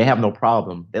importantly, they have no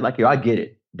problem. They're like, yo, I get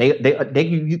it.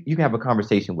 You can have a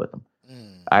conversation with them.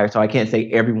 All right, so I can't say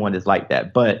everyone is like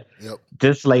that, but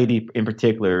this lady in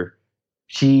particular,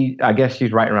 I guess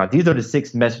she's right around. These are the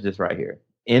 6 messages right here.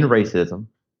 End racism,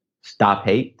 stop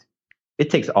hate. It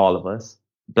takes all of us.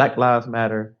 Black Lives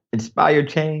Matter, inspire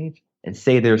change, and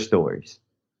say their stories.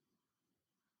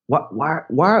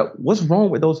 What's wrong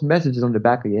with those messages on the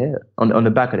back of your head, on the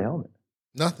back of the helmet?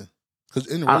 Nothing. Because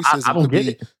in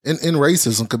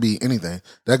racism could be anything.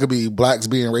 That could be blacks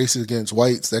being racist against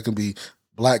whites. That could be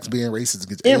blacks being racist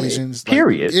against Asians.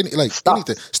 Period. Anything. Stop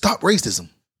racism.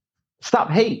 Stop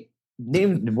hate.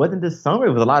 It wasn't this summer.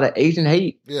 It was a lot of Asian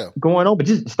hate going on, but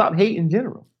just stop hate in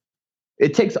general.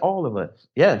 It takes all of us.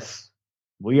 Yes,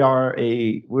 we're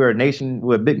a nation.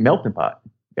 We're a big melting pot.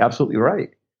 You're absolutely right.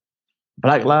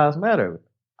 Black lives matter.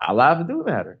 Our lives do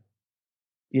matter.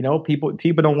 People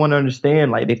don't want to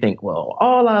understand. Like they think, well,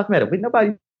 all lives matter. But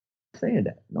nobody's saying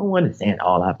that. No one is saying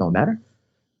all lives don't matter.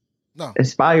 No.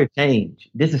 Inspire change.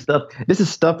 This is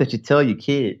stuff that you tell your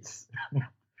kids.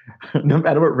 No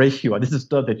matter what race you are, this is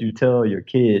stuff that you tell your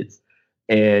kids.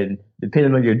 And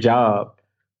depending on your job,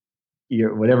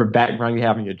 whatever background you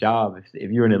have in your job,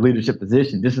 if you're in a leadership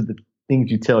position, this is the things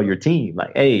you tell your team.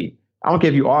 Like, hey, I don't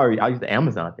care if you are. I use the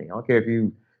Amazon thing. I don't care if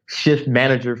you shift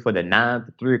manager for the 9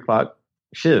 to 3 o'clock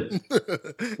shift.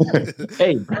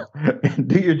 Hey,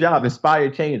 do your job. Inspire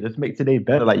change. Let's make today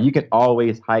better. Like you can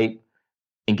always hype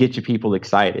and get your people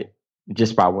excited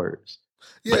just by words.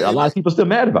 Yeah, but a lot of people still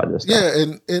mad about this stuff.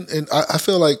 Yeah, and I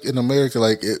feel like in America,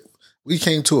 like we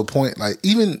came to a point, like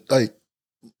even like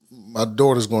my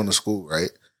daughter's going to school,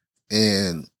 right?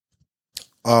 And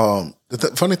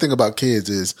the funny thing about kids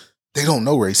is they don't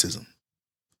know racism.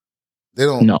 They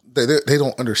don't. No. They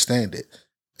don't understand it,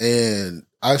 and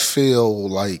I feel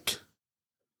like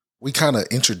we kind of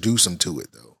introduce them to it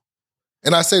though.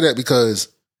 And I say that because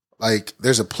like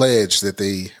there's a pledge that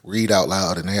they read out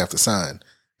loud and they have to sign,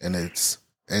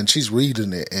 and she's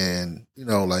reading it, and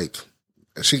like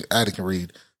Addie can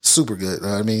read super good. You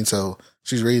know what I mean, so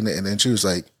she's reading it, and then she was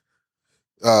like,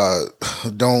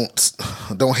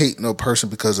 "Don't hate no person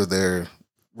because of their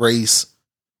race,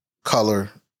 color,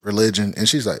 religion." And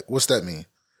she's like, "What's that mean?"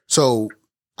 So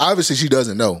obviously she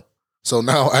doesn't know. So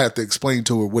now I have to explain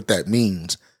to her what that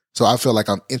means. So I feel like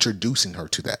I'm introducing her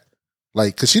to that,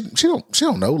 like, cause she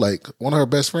don't know. Like one of her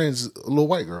best friends, a little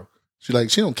white girl. She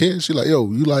don't care. She like,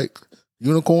 yo, you like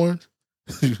unicorns?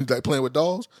 You like playing with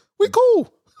dolls? We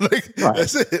cool. Like right.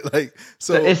 That's it. Like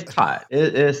so, it's tight.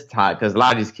 It's tight because a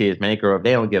lot of these kids, man, they grow up.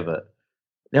 They don't give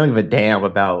a damn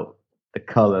about the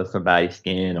color of somebody's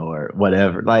skin or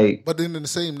whatever. Like, but then in the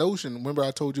same notion, remember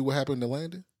I told you what happened to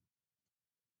Landon?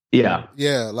 Yeah.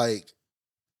 Yeah, like,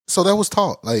 so that was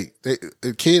taught. Like,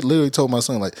 the kid literally told my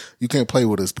son, like, you can't play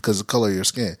with us because of the color of your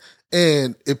skin.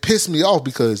 And it pissed me off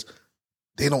because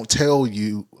they don't tell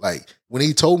you, like, when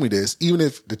he told me this, even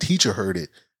if the teacher heard it,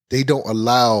 they don't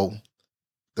allow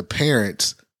the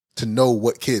parents to know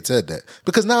what kid said that.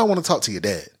 Because now I want to talk to your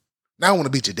dad. Now I want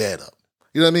to beat your dad up.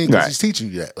 You know what I mean? Because he's teaching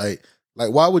you that. Like,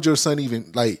 why would your son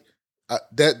even, like,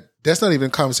 that's not even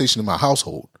a conversation in my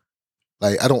household.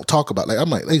 Like, I don't talk about, like,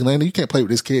 I'm like, hey, Landon, you can't play with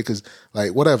this kid because,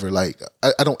 like, whatever. Like,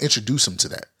 I don't introduce him to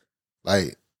that.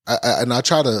 Like, I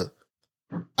try to,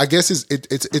 I guess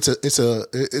it's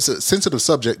a sensitive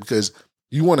subject because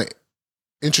you want to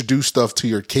introduce stuff to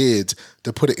your kids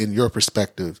to put it in your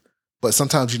perspective, but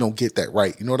sometimes you don't get that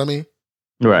right. You know what I mean?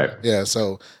 Right. Yeah.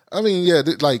 So, I mean, yeah,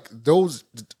 like those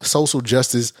social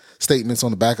justice statements on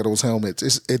the back of those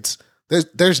helmets,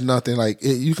 there's nothing like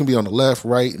you can be on the left,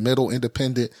 right, middle,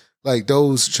 independent. Like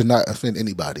those should not offend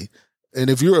anybody. And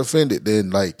if you're offended,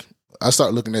 then like I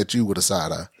start looking at you with a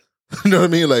side eye. You know what I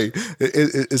mean? Like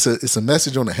it's a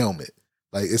message on the helmet.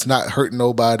 Like it's not hurting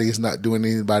nobody. It's not doing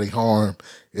anybody harm.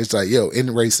 It's like, yo, end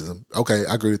racism. Okay,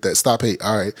 I agree with that. Stop hate.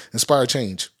 All right. Inspire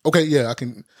change. Okay, yeah, I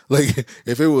can. Like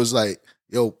if it was like,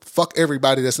 yo, fuck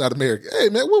everybody that's not American. Hey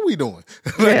man, what we doing?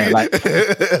 Like,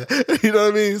 you know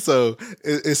what I mean? So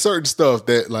it's certain stuff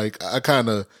that like I kind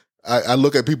of I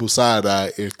look at people side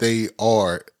eye if they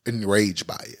are enraged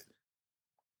by it.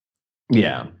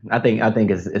 Yeah, I think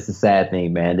it's a sad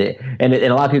thing, man. And a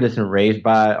lot of people that's enraged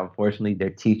by it, unfortunately, they're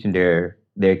teaching their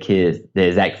kids the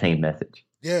exact same message.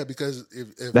 Yeah, because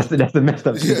if that's the messed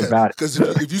up thing about it. Because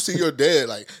if you see your dad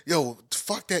like, yo,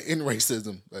 fuck that in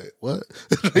racism, like what?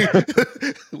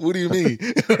 What do you mean?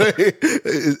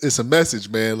 It's a message,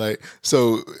 man. Like,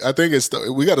 so I think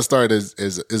we got to start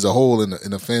as a whole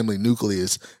in a family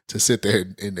nucleus to sit there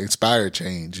and inspire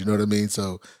change. You know what I mean?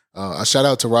 So I shout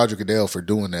out to Roger Goodell for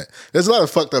doing that. There's a lot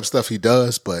of fucked up stuff he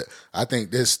does, but I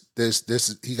think this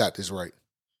he got this right.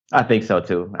 I think so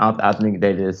too. I think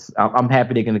they just. I'm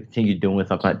happy they're going to continue doing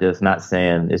something like this. Not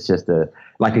saying it's just a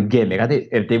gimmick. I think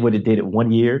if they would have did it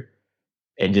 1 year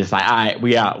and just like, all right,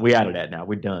 we out of that now.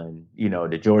 We're done. You know,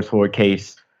 the George Floyd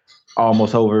case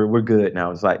almost over. We're good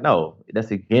now. It's like, no,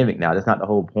 that's a gimmick now. That's not the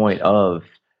whole point of.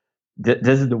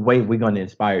 This is the way we're going to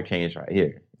inspire change right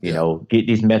here. You know, get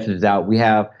these messages out. We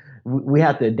have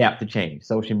to adapt to change.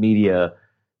 Social media.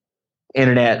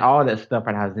 Internet, all that stuff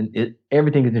right now,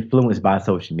 everything is influenced by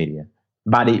social media,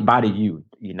 by the youth.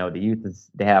 You know, the youth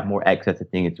they have more access to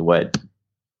things to what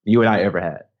you and I ever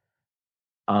had.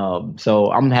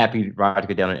 So I'm happy Roger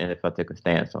Goodell and NFL took a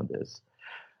stance on this.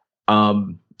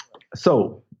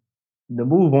 So to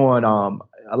move on,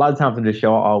 a lot of times in the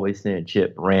show, I always send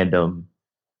Chip random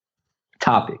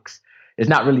topics. It's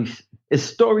not really it's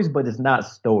stories, but it's not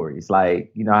stories.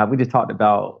 Like, you know, we just talked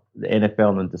about the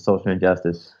NFL and the social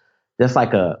injustice. That's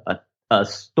like a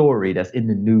story that's in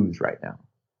the news right now.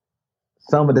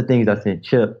 Some of the things I sent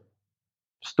Chip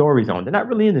stories on, they're not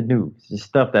really in the news. It's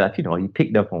stuff that, you know, he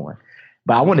picked up on.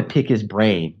 But I want to pick his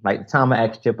brain. Like the time I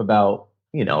asked Chip about,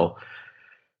 you know,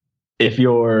 if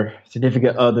your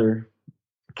significant other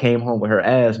came home with her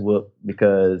ass whooped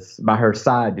because by her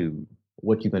side dude,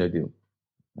 what you gonna do?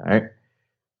 All right.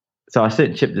 So I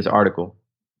sent Chip this article,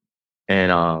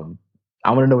 and I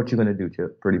want to know what you're gonna do,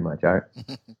 Chip. Pretty much, all right.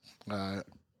 All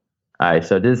right.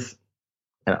 So this,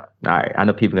 all right. I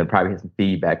know people are gonna probably get some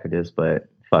feedback for this, but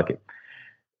fuck it.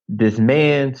 This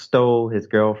man stole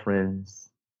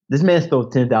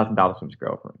 $10,000 from his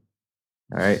girlfriend.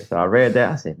 All right. So I read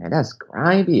that. I said, man, that's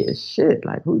grimy as shit.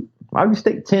 Like, why would you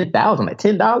stake 10,000? Like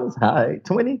 $10? All right,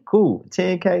 20? Cool.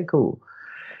 10K? Cool.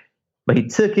 But he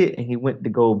took it and he went to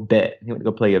go bet. He went to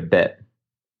go play a bet.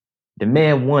 The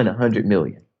man won $100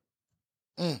 million.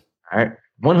 All right.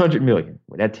 100 million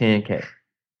with that 10K.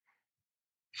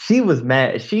 She was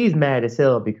mad. She's mad as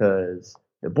hell because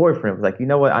the boyfriend was like, you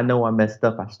know what? I know I messed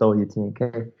up. I stole your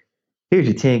 10K. Here's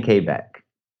your 10K back.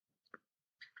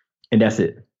 And that's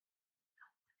it.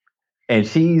 And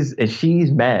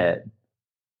she's mad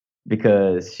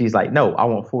because she's like, no, I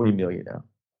want 40 million now.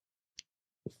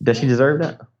 Does she deserve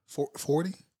that?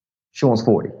 40? She wants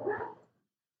 40.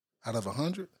 Out of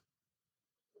 100?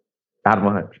 Out of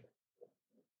 100.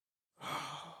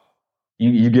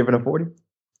 You giving her 40?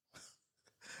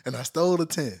 And I stole the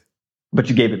 10. But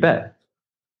you gave it back.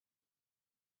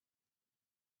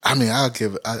 I mean, I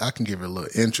can give her a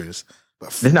little interest.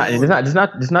 But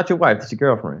it's not your wife, it's your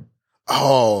girlfriend.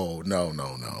 Oh, no.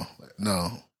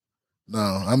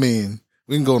 I mean,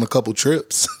 we can go on a couple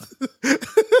trips.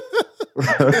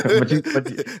 but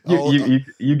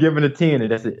you giving a 10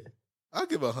 and that's it. I'll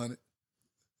give her 100.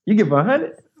 You give her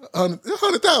 100?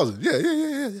 100,000.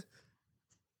 Yeah.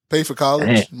 Pay for college.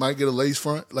 Damn. Might get a lace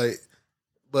front.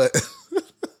 But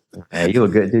hey, you a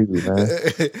good dude, man.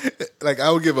 Like I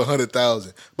would give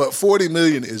 100,000, but 40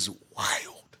 million is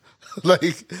wild.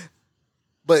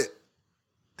 But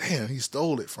damn, he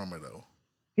stole it from her though.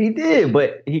 He did,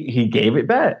 but he gave it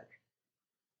back.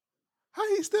 How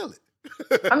he steal it?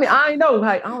 I mean, I don't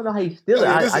know how he steal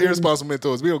it. This is irresponsible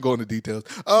mentors. We don't go into details.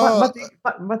 My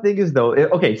thing is though,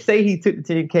 okay, say he took the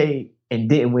 10K and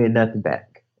didn't win nothing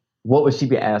back. What would she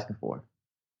be asking for?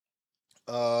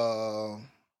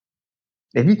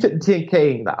 If you took the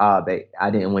 10K, like, babe, I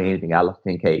didn't win anything. I lost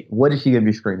 10K. What is she gonna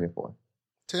be screaming for?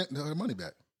 Her money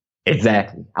back.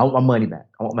 Exactly. I want my money back.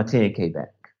 I want my 10K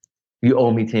back. You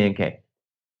owe me 10K.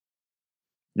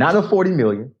 Not a 40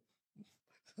 million.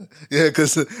 Yeah,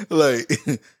 because like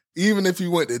even if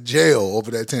you went to jail over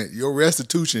that 10, your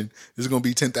restitution is gonna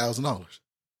be $10,000.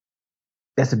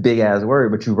 That's a big ass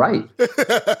word, but you're right.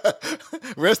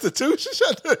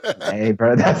 Restitution? Hey,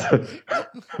 bro, that's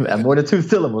more than 2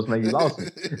 syllables, man. You lost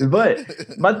it. But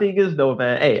my thing is, though,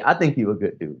 man, hey, I think you a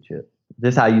good dude, Chip.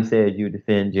 Just how you said you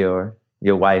defend your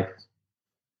wife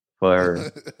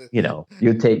for, you know,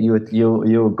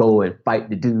 you'll go and fight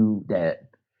the dude that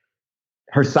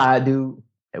her side dude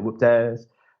that whooped ass.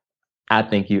 I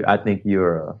think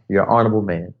you're an honorable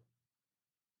man.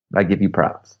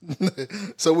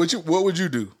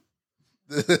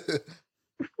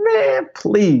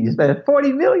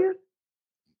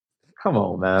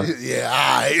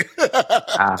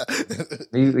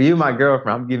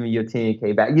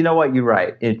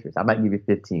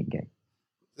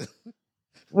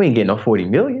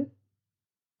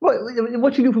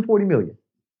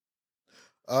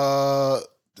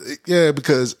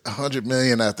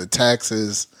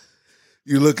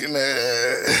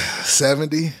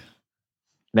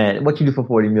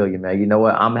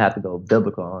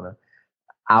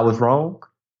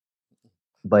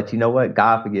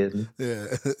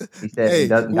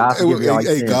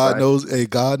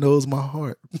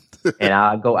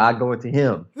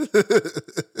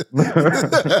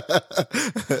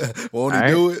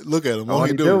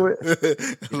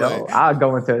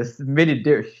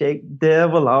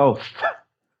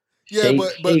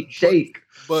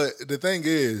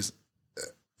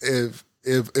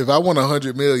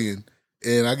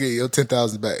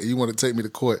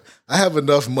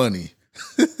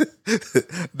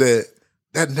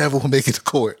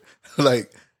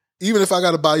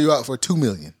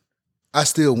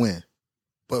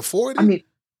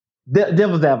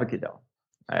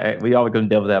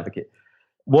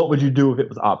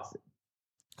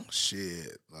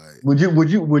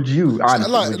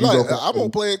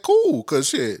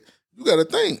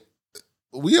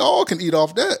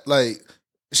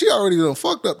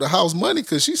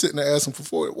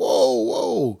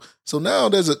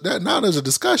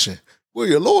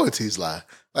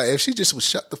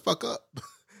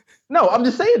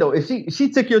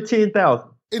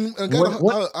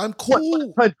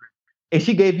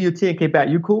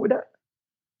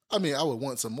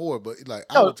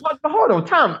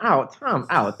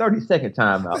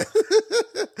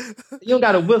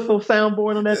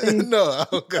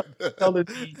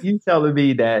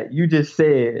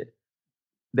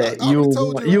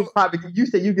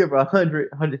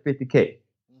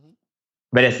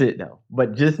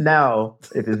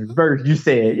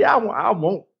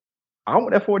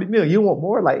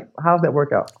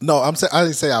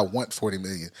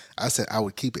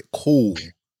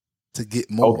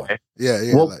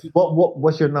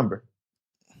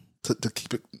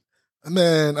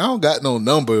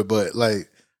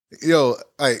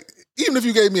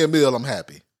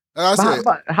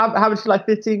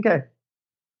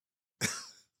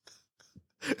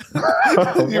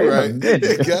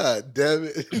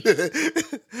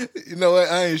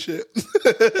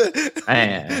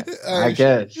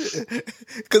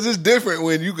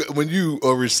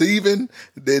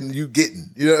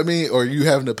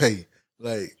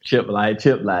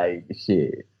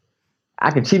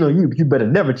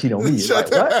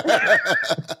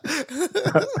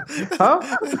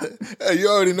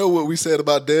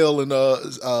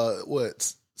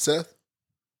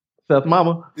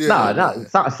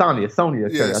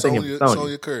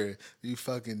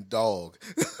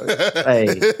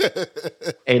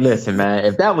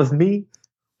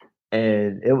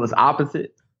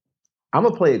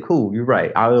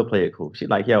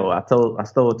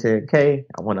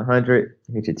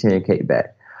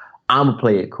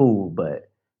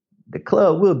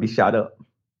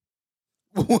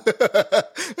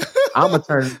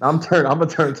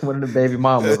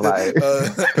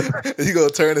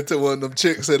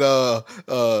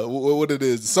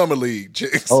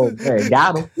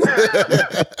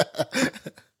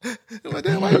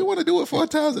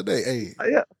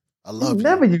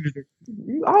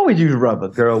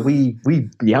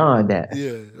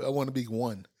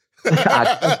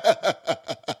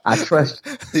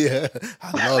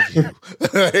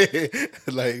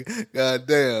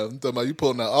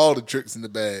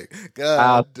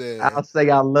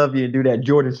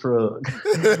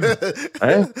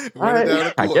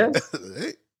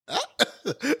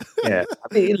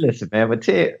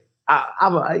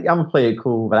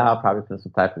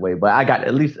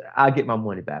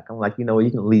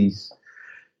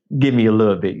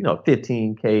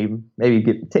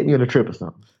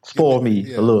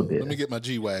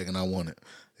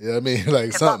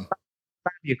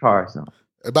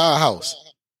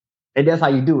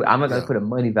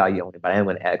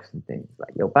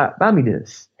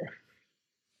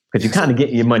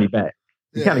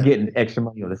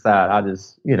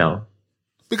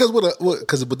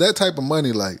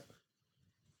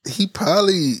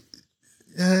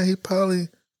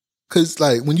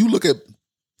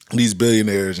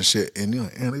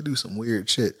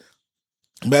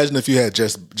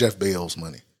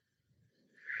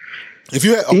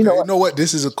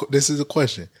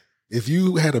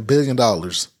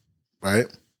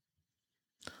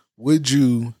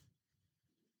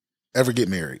 ever get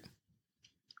married?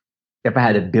 If I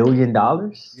had $1 billion?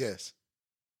 Yes.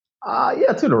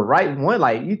 Yeah, to the right one.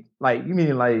 Like you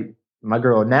mean like my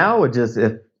girl now, or just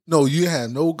if? No, you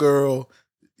had no girl.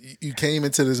 You came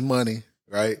into this money,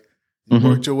 right? You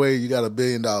worked your way. You got $1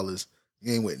 billion.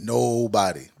 You ain't with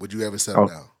nobody. Would you ever settle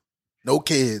down? No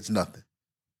kids, nothing.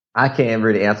 I can't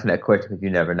really answer that question because you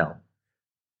never know.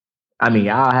 I mean,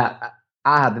 I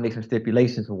have to make some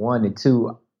stipulations for one, and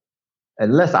two,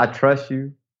 unless I trust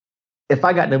you. If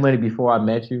I got the money before I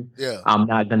met you, I'm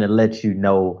not gonna let you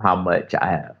know how much I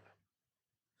have.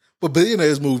 But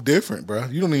billionaires move different, bro.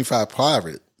 You don't even fly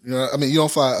private. You know, I mean, you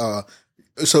don't fly.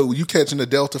 So you catching the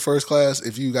Delta first class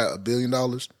if you got $1 billion?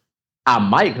 I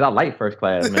might, because I like first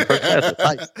class. Man, first class is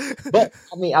nice. But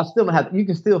I mean, I still have. You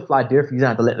can still fly different. You don't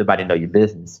have to let everybody know your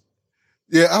business.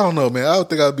 Yeah, I don't know, man. I don't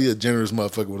think I'd be a generous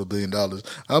motherfucker with $1 billion.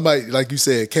 I might, like you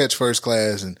said, catch first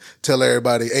class and tell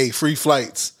everybody, "Hey, free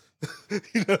flights."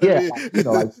 You know I mean?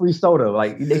 Like free soda.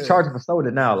 Like they charge for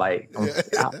soda now. Like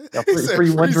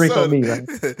free one drink soda on me, man.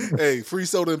 Hey, free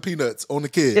soda and peanuts on the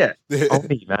kid. Yeah, on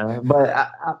me, man.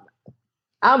 But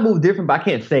I move different, but I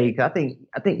can't say, because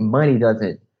I think money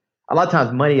doesn't. A lot of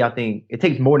times, money, I think it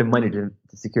takes more than money to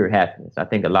secure happiness. I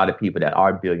think a lot of people that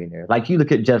are billionaires, like you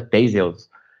look at Jeff Bezos,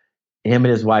 him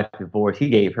and his wife divorced. He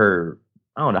gave her,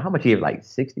 I don't know how much he gave, like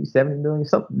 60, 70 million,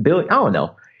 something billion. I don't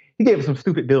know. He gave her some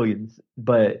stupid billions,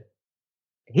 but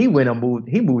he moved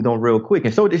on real quick,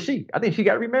 and so did she. I think she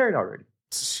got remarried already.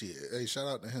 Shit, hey, shout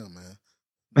out to him, man.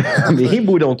 I mean, he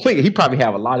moved on quick. He probably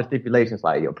have a lot of stipulations,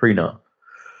 like prenup.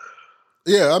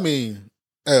 Yeah, I mean,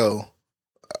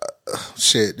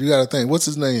 shit, you got to think. What's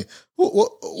his name?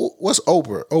 What's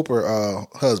Oprah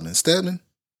husband? Stedman?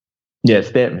 Yeah,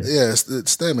 Stedman. Yeah,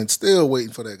 Stedman still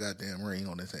waiting for that goddamn ring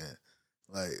on his hand.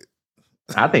 Like,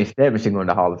 I think Stedman should go in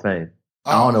the Hall of Fame.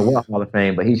 I don't know what Hall of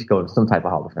Fame, but he should go to some type of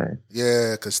Hall of Fame.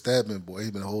 Yeah, because Stedman, boy, he's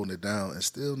been holding it down and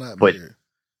still not married.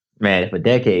 Man, for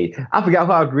decades. I forgot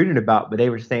who I was reading about, but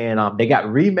they were saying they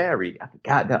got remarried. I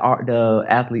forgot the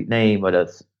athlete name or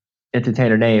the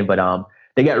entertainer name, but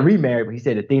they got remarried. But he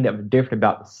said the thing that was different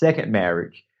about the second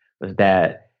marriage was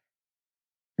that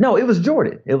it was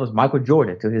Jordan. It was Michael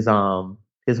Jordan to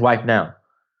his wife now,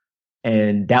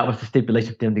 and that was the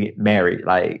stipulation for them to get married.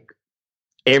 Like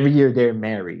every year they're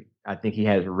married. I think he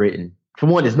has written. For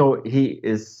one, he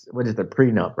is what is the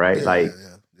prenup, right? Yeah,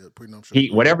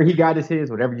 prenup. Whatever he got is his.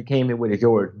 Whatever you came in with is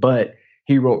yours. But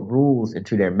he wrote rules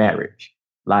into their marriage.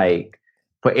 Like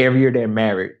for every year they're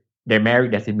married. That's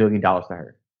 $1 million to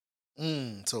her.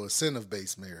 So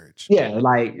incentive-based marriage. Yeah,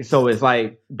 like so it's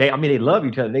like they love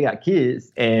each other. They got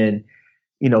kids, and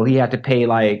he had to pay,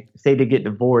 like, say they get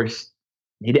divorced.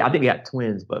 I think they got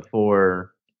twins, but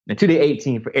until they're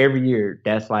 18, for every year,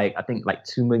 that's like I think like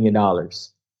 $2 million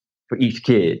for each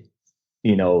kid.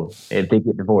 If they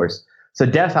get divorced. So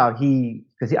that's how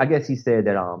because I guess he said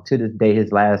that to this day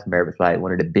his last marriage was like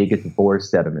one of the biggest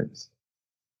divorce settlements.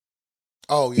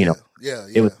 Oh yeah, yeah.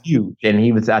 It was huge,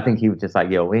 and I think he was just like,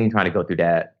 "Yo, we ain't trying to go through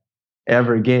that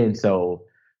ever again." So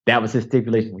that was his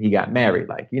stipulation when he got married.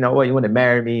 Like, you know what, you want to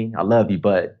marry me? I love you,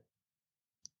 but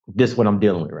this is what I'm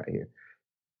dealing with right here.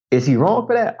 Is he wrong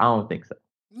for that? I don't think so.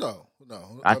 No.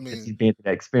 I mean, he's been through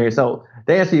that experience. So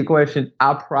to answer your question,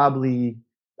 I probably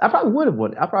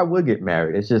would get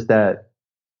married. It's just that,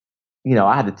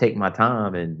 I had to take my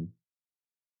time, and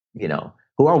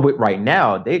who I'm with right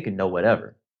now, they can know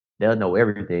whatever. They'll know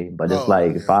everything. But it's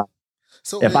like if I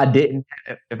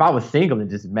was single and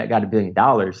just got $1 billion,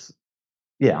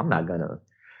 yeah, I'm not gonna.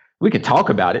 We can talk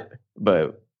about it,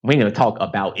 but we ain't gonna talk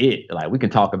about it. Like we can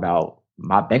talk about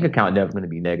my bank account never gonna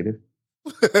be negative.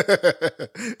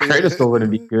 Credit score gonna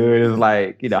be good. It's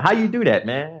like, how you do that,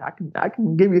 man? I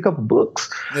can give you a couple books.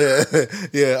 Yeah.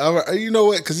 You know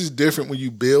what? Because it's different when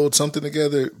you build something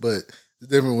together, but it's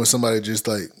different when somebody just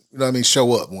like,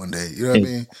 show up one day. You know what I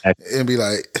mean? And be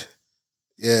like,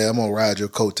 yeah, I'm gonna ride your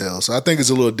coattails. So I think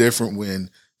it's a little different when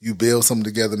you build something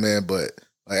together, man. But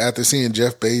like after seeing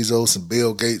Jeff Bezos and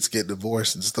Bill Gates get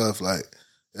divorced and stuff, like,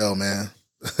 yo, man,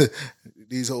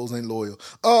 these hoes ain't loyal.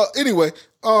 Anyway,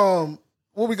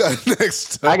 what we got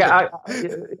next? I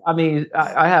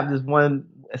have this one.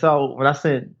 So when I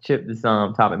sent Chip this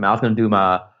topic, man, I was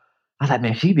like,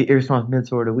 man, she'd be irresponsible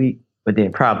mentor of the week, but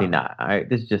then probably not. All right,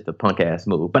 this is just a punk ass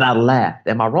move. But I laughed.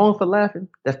 Am I wrong for laughing?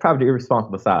 That's probably the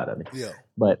irresponsible side of it. Yeah.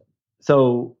 But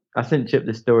so I sent Chip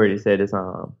this story that said it's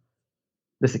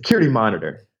the security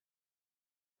monitor.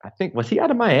 I think, was he out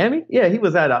of Miami? Yeah, he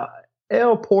was at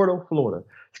El Portal, Florida.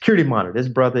 Security monitor. This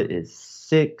brother is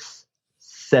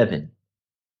 6'7".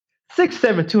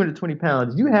 6'7", 220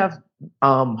 pounds. Do you have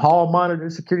hall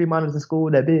monitors, security monitors in school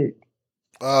that big?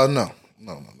 No.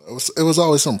 It was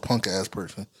always some punk ass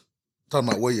person talking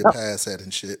about where your past at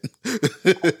and shit.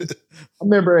 I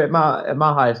remember at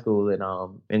my high school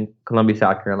in Columbia,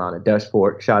 South Carolina, Dutch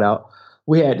Fork, shout out.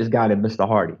 We had this guy named Mr.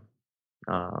 Hardy.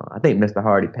 I think Mr.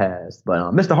 Hardy passed,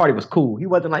 but Mr. Hardy was cool. He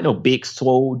wasn't like no big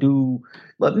swole dude.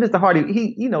 But Mr. Hardy,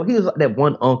 he was like that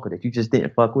one uncle that you just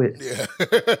didn't fuck with. Yeah.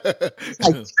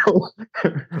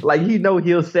 Like, like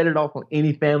he'll set it off on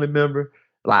any family member.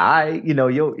 Like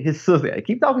his sister,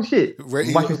 keep talking shit.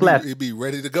 Watch his laugh. He'd be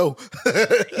ready to go.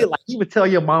 He would tell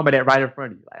your mama that right in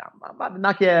front of you. Like, I'm about to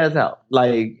knock your ass out.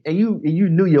 Like, and you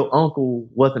knew your uncle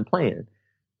wasn't playing.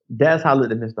 That's how I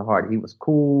looked at Mr. Hardy. He was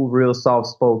cool, real soft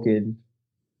spoken,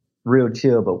 real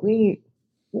chill, but we ain't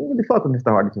really fuck with Mr.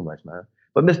 Hardy too much, man.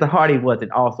 But Mr. Hardy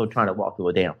wasn't also trying to walk through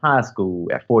a damn high school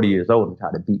at 40 years old and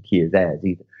try to beat kids' ass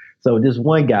either. So this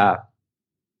one guy,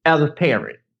 as a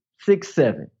parent,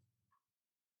 6'7",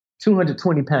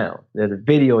 220 pounds. There's a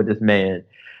video of this man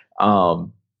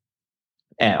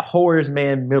at Horace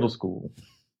Mann Middle School.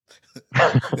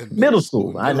 Middle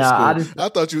school. I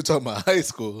thought you were talking about high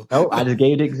school. No, I just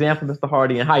gave the example of Mr.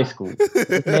 Hardy in high school.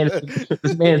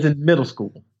 This man's in middle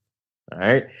school. All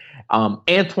right.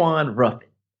 Antoine Ruffin.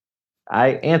 All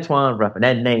right, Antoine Ruffin.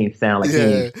 That name sounds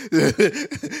like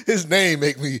his name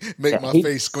make my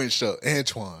face squinch up.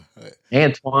 Antoine. Right.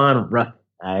 Antoine Ruffin.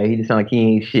 All right, he just sound like he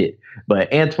ain't shit.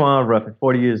 But Antoine Ruffin,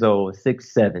 40 years old,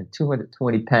 6'7",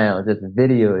 220 pounds. There's a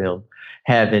video of him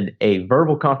having a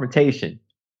verbal confrontation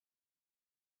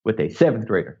with a 7th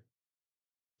grader.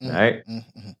 All right?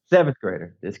 Mm-hmm. 7th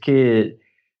grader. This kid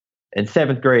in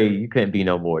 7th grade, you couldn't be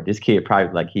no more. This kid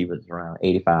probably like he was around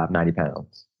 85, 90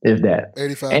 pounds. If that.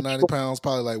 85, 90 pounds,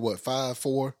 probably like what,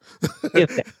 5'4"?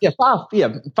 Yeah,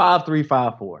 5'3",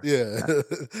 5'4".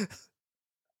 Yeah.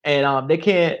 And they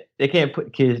can't put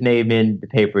the kid's name in the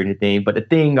paper or anything. But the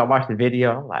thing, I watched the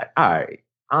video, I'm like, all right,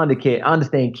 I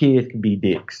understand kids can be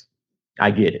dicks.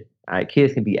 I get it. All right,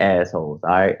 kids can be assholes. All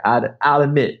right, I'll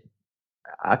admit,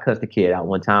 I cussed the kid out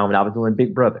one time when I was doing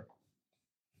Big Brother.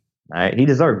 All right, he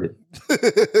deserved it.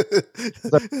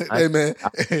 Hey man,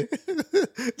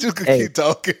 just keep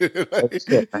talking.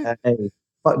 Hey,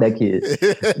 fuck that kid.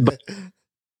 But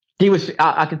he was.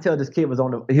 I could tell this kid was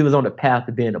on the path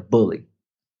to being a bully,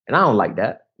 and I don't like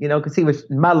that. Because he was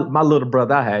my little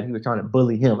brother I had. He was trying to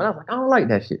bully him, and I was like, I don't like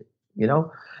that shit.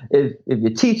 If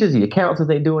your teachers, your counselors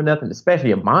ain't doing nothing, especially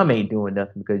your mom ain't doing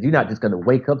nothing, because you're not just gonna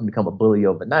wake up and become a bully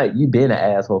overnight. You've been an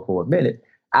asshole for a minute.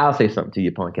 I'll say something to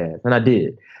you, punk ass, and I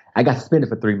did. I got suspended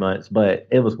for 3 months, but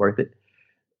it was worth it.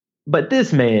 But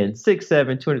this man,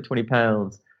 6'7", 220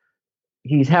 pounds,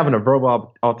 he's having a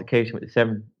verbal altercation with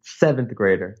the seventh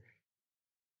grader,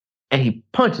 and he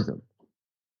punches him.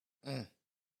 Mm.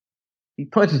 He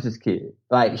punches this kid.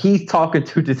 Like, he's talking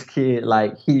to this kid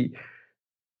like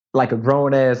a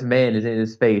grown-ass man is in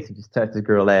his face. He just touched this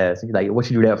girl's ass. He's like, what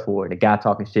you do that for? And the guy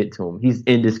talking shit to him. He's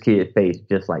in this kid's face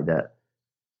just like that.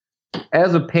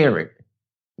 As a parent,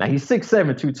 now he's 6'7",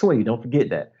 220, don't forget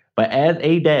that. But as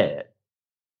a dad,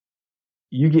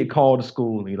 you get called to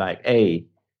school and you're like, hey,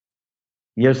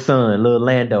 your son, little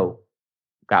Lando,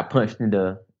 got punched in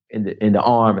the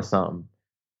arm or something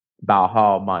by a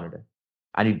hall monitor.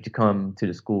 I need you to come to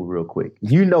the school real quick.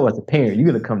 As a parent, you're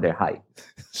gonna come there hype.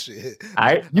 Shit. All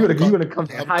right, you're gonna come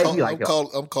there hype.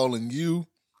 I'm calling you.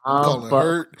 I'm calling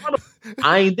Hurt.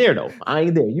 I ain't there though. I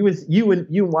ain't there. You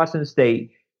in Washington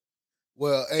State.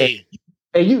 Well, hey,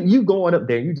 you going up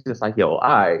there? You just like, yo, all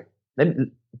right.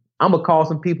 I'm gonna call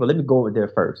some people. Let me go over there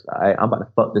first. All right, I'm about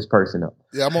to fuck this person up.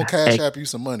 Yeah, I'm gonna cash app you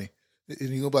some money. And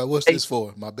you go by, what's this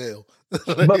for? My bail.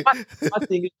 But my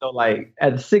thing is though, like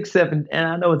at 6'7", and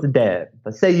I know it's a dad,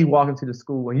 but say you walk into the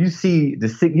school and you see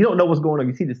you don't know what's going on.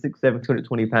 You see the 6'7",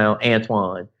 220 pound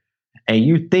Antoine, and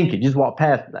you think it, just walk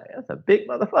past it, like, that's a big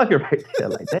motherfucker right there.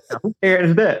 Like, damn, who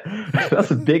cares that?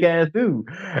 That's a big ass dude.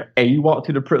 And you walk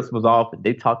to the principal's office,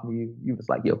 they talk to you. You was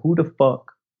like, yo, who the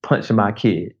fuck punched my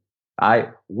kid? All right,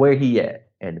 where he at?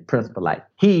 And the principal like,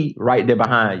 he right there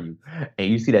behind you. And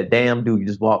you see that damn dude you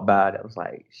just walked by that was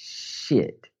like,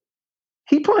 shit.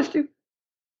 He punched you?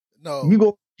 No.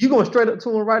 You going straight up to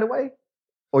him right away?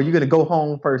 Or you gonna go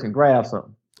home first and grab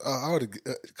something?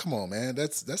 Come on, man.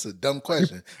 That's a dumb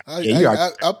question.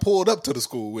 I pulled up to the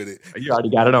school with it. You already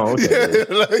got it on. Okay.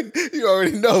 Like, you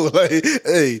already know. Like,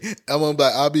 hey,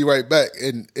 I'll be right back.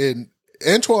 And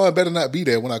Antoine better not be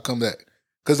there when I come back.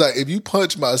 Because like, if you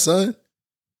punch my son,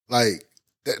 like,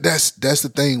 that's the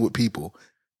thing with people.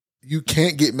 You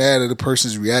can't get mad at a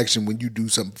person's reaction when you do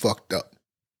something fucked up.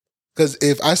 Because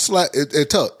if I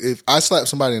slap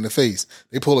somebody in the face,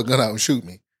 they pull a gun out and shoot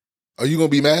me. Are you gonna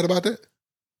be mad about that?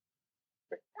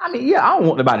 I mean, yeah, I don't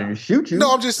want nobody to shoot you.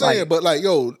 No, I'm just saying, but like,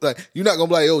 yo, like, you're not gonna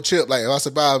be like, yo, Chip, like, if I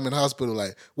survive him in the hospital,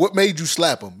 like, what made you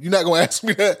slap him? You're not gonna ask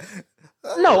me that.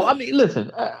 No, I mean, listen,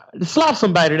 to slap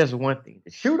somebody, that's one thing.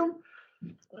 To shoot them,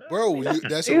 bro,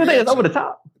 that's a you think it's over the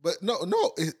top. But no,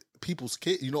 people's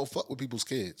kids. You don't fuck with people's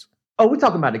kids. Oh, we're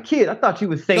talking about the kid. I thought you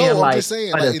were saying no, like. I'm just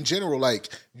saying, like in general, like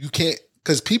you can't,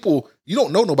 because people, you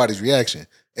don't know nobody's reaction,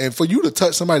 and for you to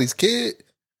touch somebody's kid,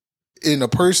 in a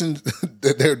person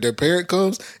that their parent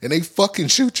comes and they fucking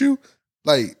shoot you,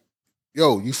 like,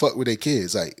 yo, you fuck with their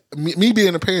kids. Like me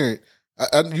being a parent,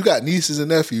 you got nieces and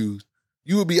nephews.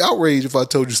 You would be outraged if I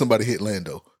told you somebody hit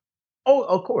Lando. Oh,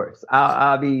 of course.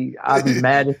 I'll be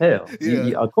mad as hell.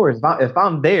 Yeah. Of course, if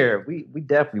I'm there, we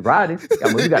definitely riding. I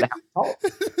mean, we gotta have a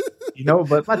talk.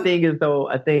 But my thing is though,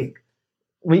 I think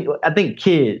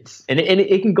kids, and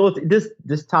it can go to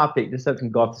this topic. This stuff can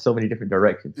go off to so many different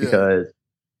directions because.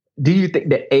 Do you think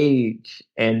the age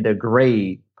and the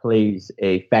grade plays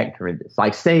a factor in this?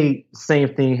 Like, say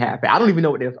same thing happened. I don't even know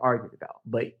what they was arguing about,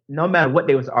 but no matter what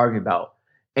they was arguing about,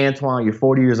 Antoine, you're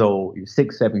 40 years old, you're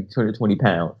 6'7", 220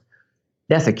 pounds.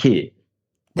 That's a kid.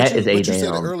 That is a damn. You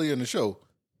said it earlier in the show.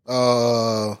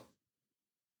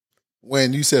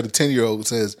 When you said a 10-year-old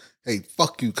says, "Hey,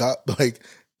 fuck you, cop," like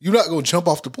you're not gonna jump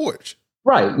off the porch.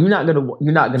 Right. You're not gonna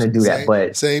do that.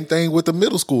 But same thing with the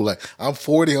middle school. Like I'm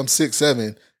 40, I'm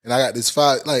 6'7", and I got this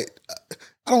 5. Like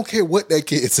I don't care what that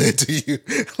kid said to you.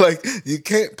 Like you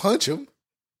can't punch him.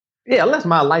 Yeah, unless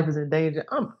my life is in danger,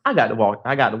 I got to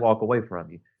walk away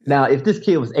from you. Now, if this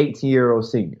kid was 18-year-old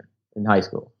senior in high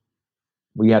school,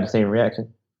 will you have the same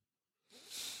reaction?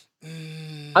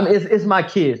 I mean, it's my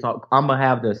kid, so I'm gonna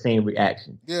have the same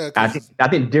reaction. Yeah, I think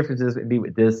the differences with me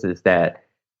with this is that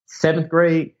 7th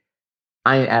grade,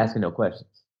 I ain't asking no questions.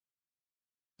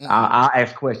 I'll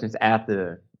ask questions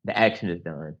after the action is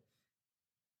done.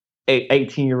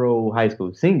 18-year-old high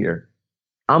school senior,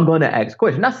 I'm going to ask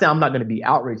questions. Not saying I'm not going to be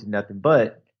outraged or nothing,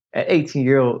 but at 18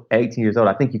 years old,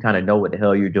 I think you kind of know what the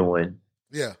hell you're doing.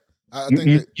 Yeah,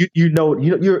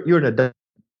 you're an adult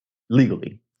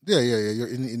legally. Yeah. You're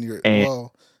in your. And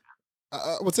well,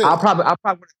 I would say I probably would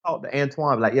have talked to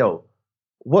Antoine like, yo,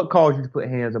 what caused you to put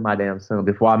hands on my damn son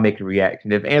before I make a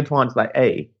reaction? If Antoine's like,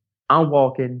 hey, I'm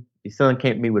walking, your son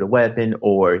came to me with a weapon,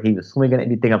 or he was swinging at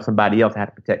me, think I'm somebody else, I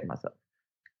have to protect myself.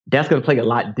 That's going to play a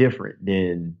lot different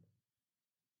than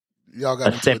y'all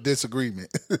got into a disagreement,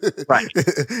 right?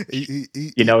 He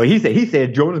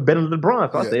said Jordan's better than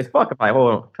LeBron, so I said, "Fuck." I'm like,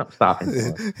 hold on, stop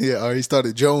it. Yeah, or he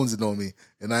started jonesing on me,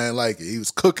 and I didn't like it. He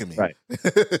was cooking me, right?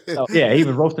 So, yeah, he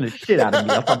was roasting the shit out of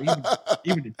me.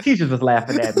 Even the teachers was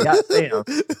laughing at me. Goddamn,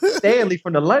 Stanley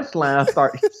from the lunch line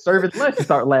start serving lunch and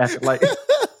start laughing like.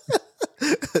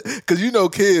 Because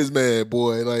kids, man,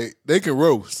 boy, like they can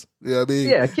roast. You know what I mean?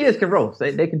 Yeah, kids can roast.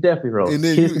 They can definitely roast. And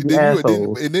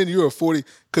then then you're a 40,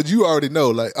 because you already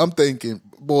know. Like I'm thinking,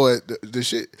 boy, the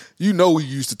shit. We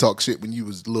used to talk shit when you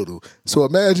was little. So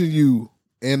imagine you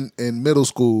in middle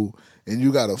school and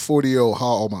you got a 40-year-old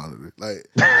hall monitor. Like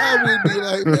I would be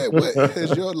like, man, what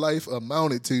has your life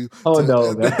amounted to? Hold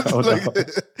on, man.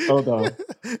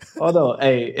 Hold on.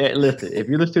 Hey, listen. If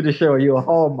you listen to the show and you're a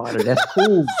hall monitor, that's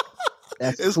cool.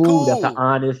 That's cool. That's an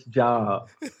honest job.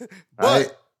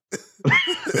 Right?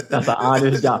 That's an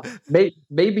honest job.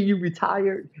 Maybe you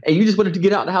retired and you just wanted to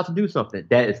get out of the house and do something.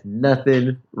 That is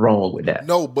nothing wrong with that.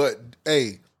 No, but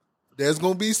hey, there's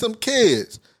gonna be some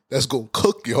kids that's gonna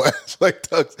cook your ass like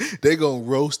ducks. They're gonna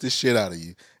roast the shit out of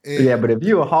you. And yeah, but if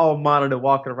you're a hall monitor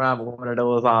walking around with one of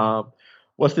those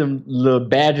what's them little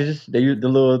badges? The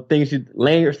little things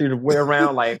lanyards you wear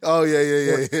around like. Oh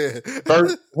yeah.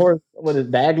 Horse with his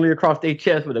Bagley across their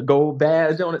chest with a gold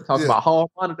badge on it. Talking about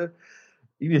hall monitor.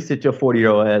 You just sit your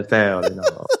 40-year-old ass down.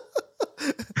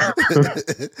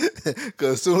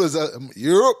 Because as soon as I'm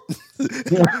Europe,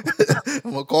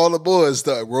 I'm gonna call the boys and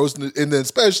start roasting it. And then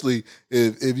especially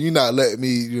if you're not letting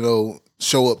me,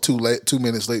 show up 2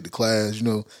 minutes late to class,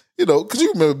 because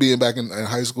you remember being back in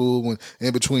high school when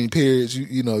in between periods,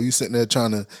 you sitting there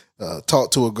trying to talk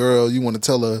to a girl. You want to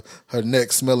tell her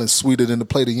neck smelling sweeter than a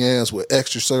plate of yams with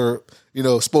extra syrup.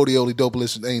 Spodioli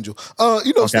Dopalicious Angel.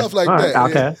 Okay. Stuff like that.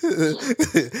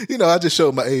 Okay. I just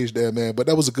showed my age there, man. But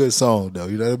that was a good song, though.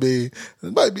 You know what I mean?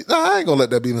 It might be. I ain't gonna let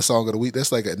that be the song of the week.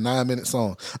 That's like a 9-minute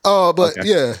song.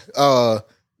 Yeah.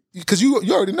 Because you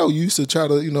already know you used to try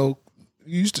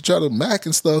to Mac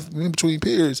and stuff in between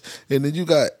periods, and then you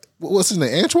got what's his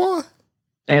name, Antoine,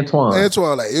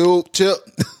 like yo, Chip,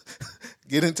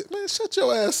 get into man, shut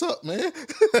your ass up, man.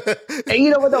 And you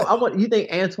know what though, you think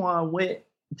Antoine went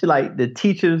to like the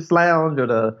teachers' lounge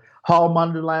or hall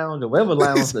monitor lounge or whatever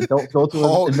lounge adults go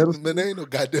to in middle school. Man, there ain't no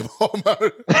goddamn hall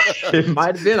monitor. It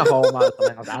might have been a hall monitor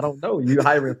lounge. I don't know. You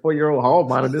hiring 4-year-old hall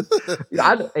monitors?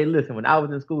 Hey, listen. When I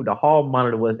was in school, the hall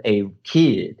monitor was a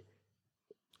kid.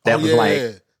 That was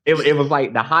like. It was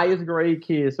like the highest grade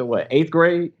kids, so what, 8th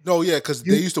grade? No, yeah, because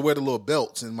they used to wear the little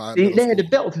belts in my. They had the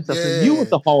belts and stuff. Yeah. So you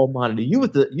was the hall monitor. You was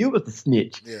the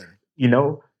snitch. Yeah. You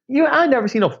know, I never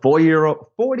seen a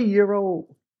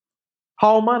 40-year-old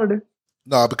hall monitor.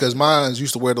 No, because mine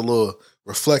used to wear the little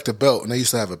reflective belt, and they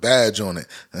used to have a badge on it.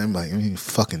 And I'm like, you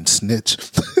fucking snitch.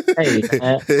 Hey,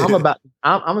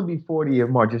 I'm gonna be 40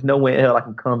 in March. There's no way in hell I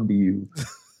can come to you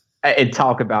and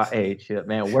talk about, hey, shit,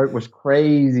 man, work was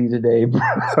crazy today, bro.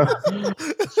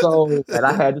 So, and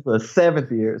I had just a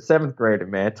 7th grader,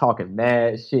 man, talking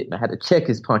mad shit, and I had to check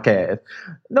his punk ass.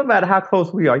 No matter how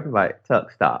close we are, you can like,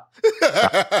 Tuck, stop.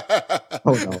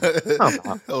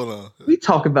 Hold on. We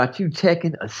talk about you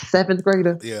checking a 7th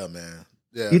grader? Yeah, man.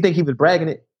 Yeah. You think he was bragging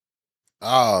it?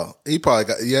 Oh, he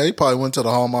probably went to the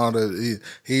hall monitor.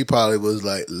 He probably was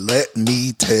like, let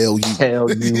me tell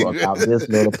you about this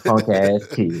little punk ass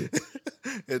kid.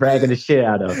 Bragging the shit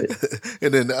out of it.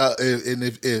 And then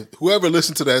if whoever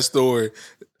listened to that story,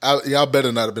 y'all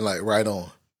better not have been like, right on.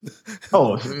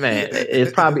 Oh man,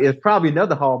 it's probably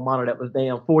another hall monitor that was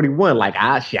damn 41. Like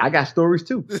I got stories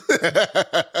too.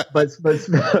 but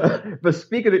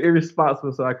speaking of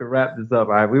irresponsible, so I can wrap this up.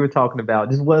 All right, we were talking about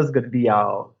this was going to be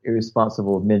our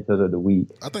irresponsible mentor of the week.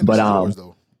 I think this is yours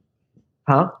though.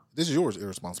 Huh? This is yours,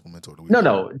 irresponsible mentor of the week.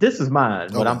 No, this is mine.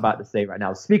 Okay. What I'm about to say right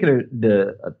now. Speaking of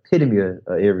the epitome of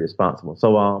irresponsible.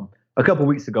 So a couple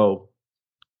weeks ago,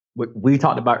 we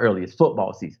talked about earlier. It's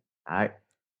football season. All right.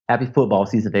 Happy football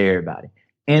season to everybody.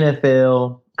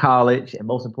 NFL, college, and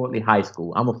most importantly, high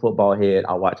school. I'm a football head.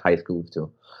 I watch high schools too.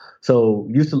 So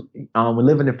when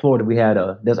living in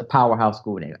Florida, there's a powerhouse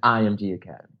school named IMG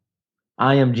Academy.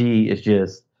 IMG is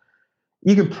just,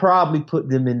 you can probably put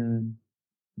them in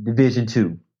Division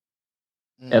II,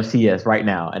 FCS right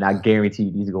now, and I guarantee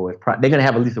you these guys they're gonna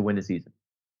have at least a winning season.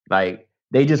 Like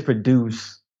they just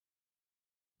produce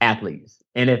athletes,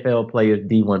 NFL players,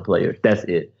 D1 players. That's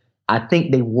it. I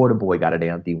think Waterboy got a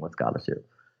damn D1 scholarship.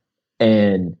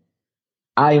 And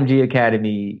IMG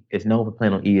Academy is known for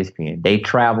playing on ESPN. They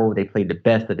travel, they play the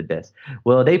best of the best.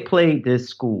 Well, they played this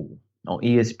school on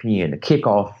ESPN, a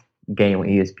kickoff game on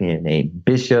ESPN named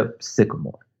Bishop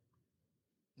Sycamore.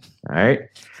 All right.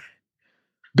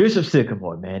 Bishop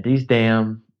Sycamore, man, they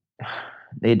damn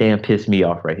pissed me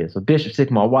off right here. So Bishop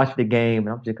Sycamore, I watched the game, and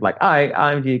I'm just like, all right,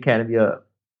 IMG Academy up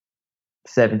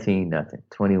 17-0,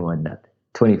 21-0.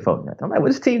 24-0. I'm like, well,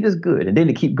 this team is good. And then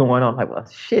they keep going on. I'm like, well,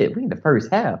 shit, we in the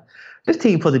first half. This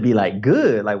team supposed to be like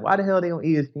good. Like, why the hell are they on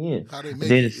ESPN? How they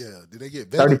make it? Yeah. Did they get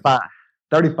better?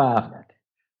 35-0,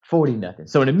 40-0.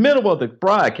 So in the middle of the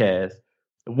broadcast,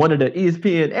 one of the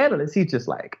ESPN analysts, he's just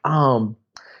like,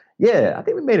 yeah, I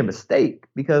think we made a mistake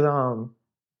because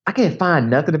I can't find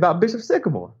nothing about Bishop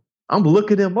Sycamore. I'm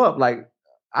looking them up. Like,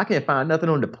 I can't find nothing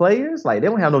on the players. Like, they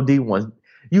don't have no D1s.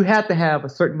 You have to have a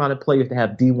certain amount of players to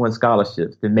have D1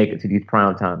 scholarships to make it to these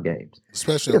primetime games.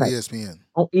 Especially on ESPN.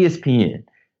 On ESPN.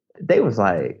 They was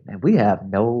like, man, they have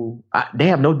no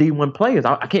D1 players.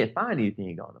 I can't find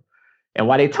anything on them. And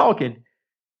while they talking,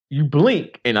 you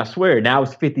blink, and I swear, now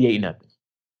it's 58-0.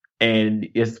 And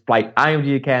it's like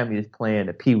IMG Academy is playing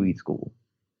a Pee Wee school.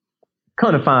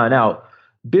 Come to find out,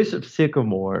 Bishop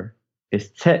Sycamore is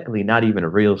technically not even a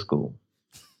real school.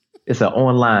 It's an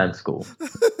online school.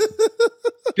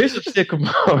 Bishop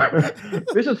Sycamore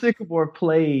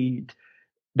played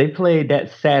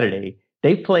that Saturday.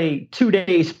 They played 2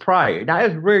 days prior. Now,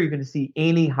 it's rare you're going to see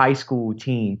any high school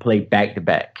team play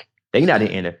back-to-back. They're not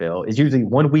in the NFL. It's usually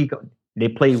 1 week. They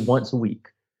play once a week.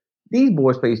 These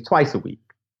boys play twice a week.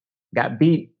 Got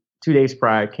beat 2 days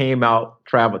prior, came out,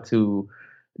 traveled to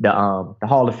the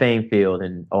Hall of Fame field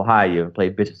in Ohio and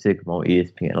played Bishop Sycamore on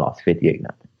ESPN and lost 58-0.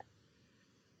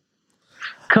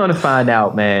 Come to find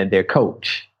out, man, their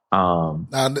coach. Now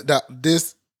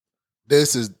this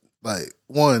is like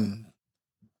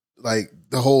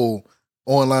the whole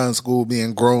online school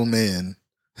being grown men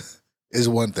is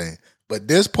one thing, but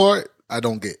this part I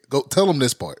don't get. Go tell them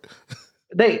this part.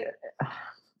 They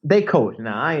coach.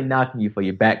 Now I ain't knocking you for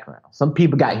your background. Some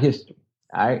people got history.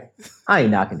 All right, I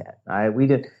ain't knocking that. All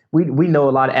right, we know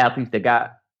a lot of athletes that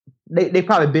got they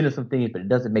probably been in some things, but it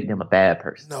doesn't make them a bad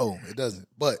person. No, it doesn't.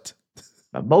 But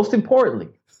most importantly,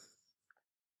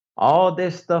 all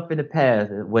this stuff in the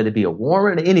past, whether it be a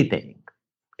warrant or anything,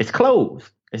 it's closed.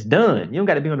 It's done. You don't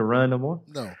got to be on the run no more.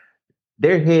 No.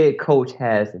 Their head coach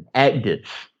has an active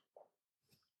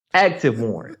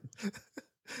warrant.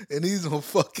 And he's on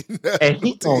fucking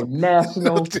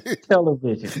national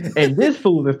television. And this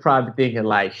fool is probably thinking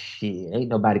like, shit, ain't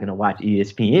nobody gonna watch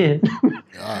ESPN.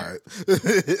 All right.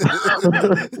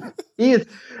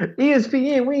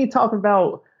 ESPN, we ain't talking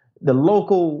about the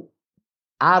local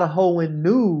Idahoan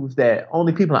news that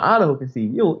only people in Idaho can see.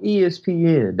 You on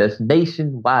ESPN, that's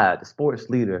nationwide, the sports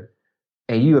leader,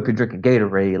 and you up here drinking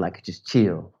Gatorade like you just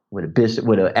chill with a bishop,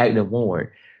 with an active Warren,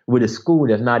 with a school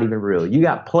that's not even real. You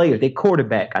got players, they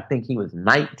quarterback, I think he was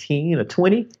 19 or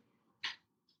 20.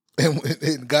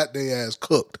 And got their ass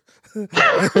cooked.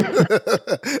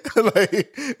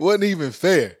 Like, wasn't even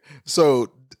fair.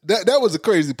 So that was the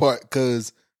crazy part,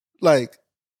 because like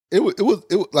it was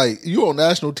like you on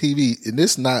national TV, and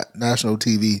it's not national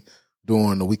TV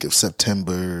during the week of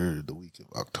September, the week of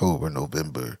October,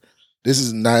 November. This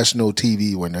is national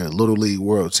TV when the Little League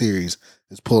World Series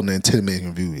is pulling in 10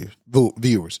 million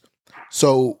viewers.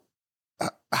 So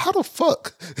how the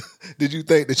fuck did you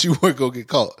think that you weren't going to get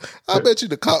caught? I bet you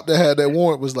the cop that had that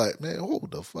warrant was like, man, hold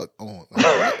the fuck on. Am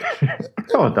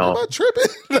I tripping?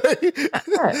 Is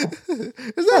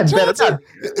that Chauncey?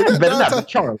 That better not be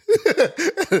Charlie.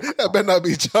 That better not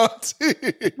be Chauncey.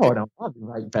 Hold on, I'll be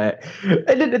right back.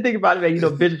 And then the thing about it,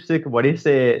 man, Bishop Sycamore, they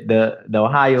said the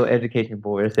Ohio Education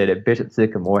Board said that Bishop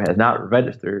Sycamore has not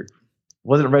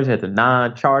wasn't registered as a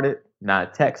non-chartered,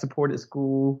 non-tax-supported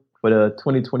school for the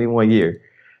 2021 year.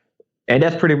 And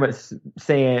that's pretty much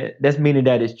saying, that's meaning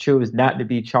that it's chose not to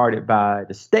be chartered by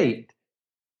the state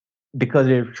because of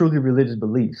their truly religious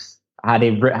beliefs. How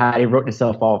they wrote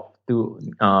themselves off through,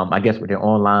 I guess, with their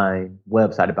online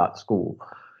website about the school.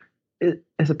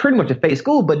 It's pretty much a fake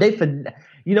school, but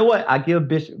you know what? I give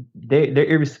Bishop, they're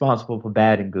irresponsible for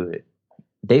bad and good.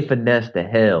 They finessed the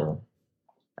hell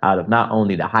out of not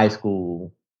only the high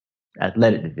school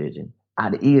athletic division,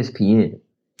 out of ESPN.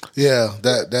 Yeah,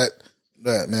 that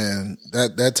man,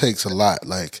 that takes a lot.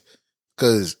 Like,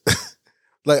 because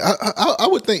like I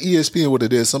would think ESPN would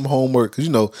have did some homework, because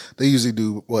they usually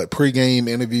do pregame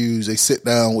interviews. They sit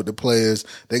down with the players.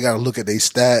 They got to look at their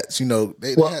stats.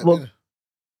 They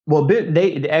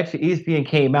actually, ESPN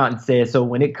came out and said, so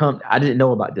when it comes, I didn't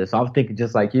know about this. So I was thinking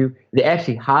just like you. They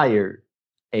actually hired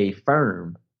a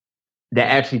firm that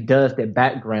actually does their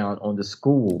background on the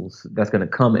schools that's going to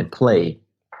come and play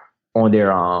on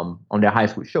their high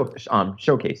school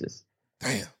showcases.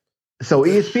 Damn. So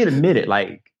ESPN admitted,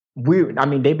 like,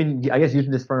 they've been, I guess,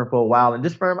 using this firm for a while, and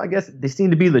this firm, I guess, they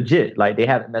seem to be legit. Like, they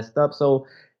haven't messed up. So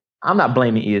I'm not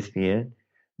blaming ESPN,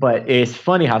 but it's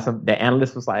funny how the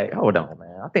analyst was like, "Hold on,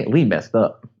 man, I think we messed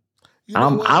up."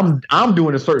 I'm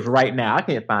doing a search right now. I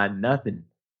can't find nothing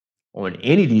on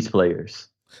any of these players.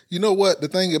 You know what? The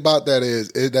thing about that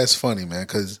is, that's funny, man,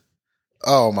 because,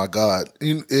 oh my God,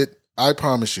 I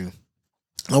promise you,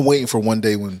 I'm waiting for one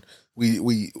day when we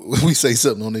say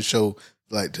something on this show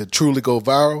like to truly go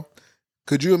viral.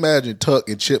 Could you imagine Tuck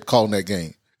and Chip calling that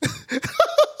game?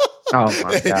 Oh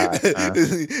my God!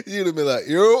 You'd have been like,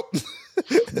 "Yup."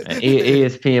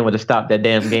 ESPN would have stopped that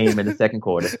damn game in the second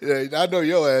quarter. Yeah, I know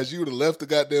your ass. You would have left the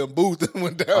goddamn booth and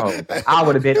went down. Oh, I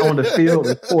would have been on the field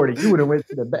reporting. You would have went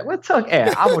to the back. What's Tuck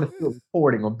at? I would have been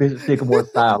reporting on Bishop Sycamore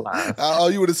sideline.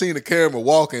 You would have seen the camera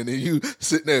walking and you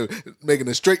sitting there making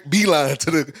a straight beeline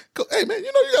to the. Hey man,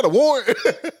 you got a warrant.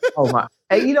 Oh my!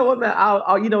 Hey, you know what, man?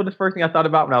 The first thing I thought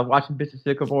about when I was watching Bishop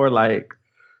Sycamore, like.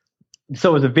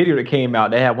 So it was a video that came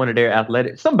out. They had one of their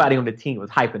athletics. Somebody on the team was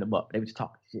hyping them up. They was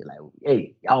talking shit like,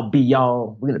 "Hey, y'all beat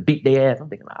y'all. We're gonna beat their ass." I'm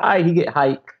thinking, all right, he get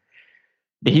hyped.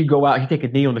 Then he go out. He take a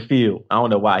knee on the field. I don't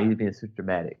know why he's being super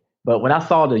dramatic. But when I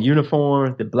saw the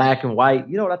uniforms, the black and white,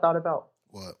 you know what I thought about?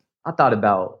 What? I thought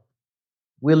about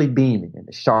Willie Beeman and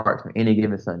the Sharks on Any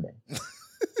Given Sunday.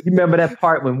 You remember that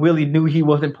part when Willie knew he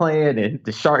wasn't playing and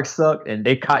the Sharks sucked and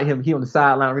they caught him? He on the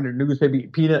sideline reading the newspaper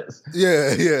eating peanuts.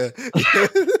 Yeah.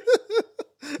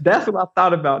 That's what I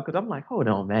thought about, because I'm like, hold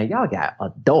on, man. Y'all got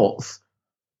adults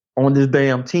on this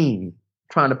damn team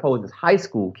trying to pose as high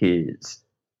school kids.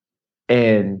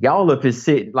 And y'all up here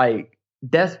sitting, like,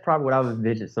 that's probably what I was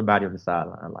envisioning, somebody on the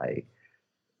sideline.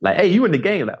 Like, hey, you in the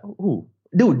game. Like, ooh.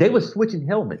 Dude, they were switching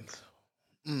helmets.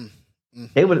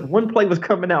 One play was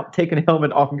coming out, taking a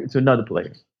helmet off to another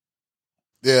player.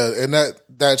 Yeah, and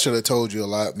that should have told you a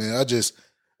lot, man. I just,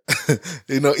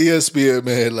 ESPN,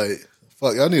 man, like,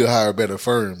 fuck, y'all need to hire a better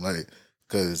firm, like,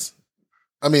 because,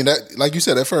 I mean, that, like you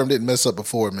said, that firm didn't mess up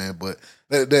before, man, but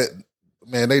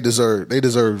man, they deserve.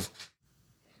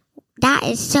 That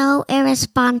is so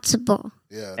irresponsible.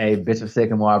 Yeah. Hey, Bishop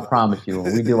Sycamore, I promise you,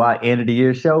 when we do our end of the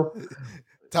year show,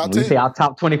 Top when 10. we say our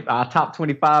top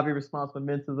 25 irresponsible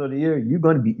mentors of the year, you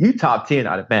top 10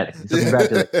 automatically. So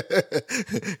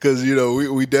congratulations. Because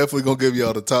we definitely gonna give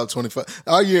y'all the top 25.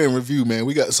 Our year in review, man.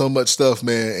 We got so much stuff,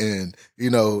 man,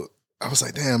 and I was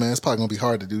like, damn, man, it's probably gonna be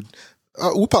hard to do.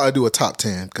 We'll probably do a top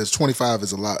 10 because 25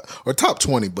 is a lot, or top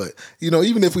 20. But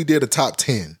even if we did a top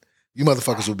 10, you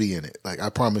motherfuckers would be in it. Like I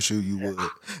promise you would.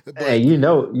 But, hey,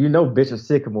 Bishop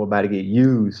Sycamore about to get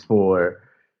used for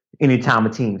anytime a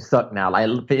team suck now.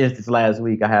 Like for instance, last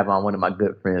week I have on one of my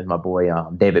good friends, my boy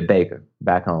David Baker,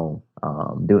 back home.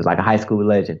 Dude was like a high school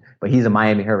legend, but he's a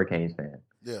Miami Hurricanes fan.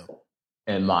 Yeah.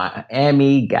 And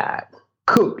Miami got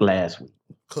cooked last week.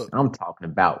 Cooked. I'm talking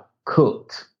about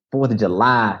cooked. 4th of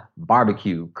July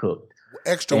barbecue cooked.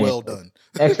 Extra well done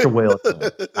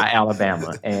by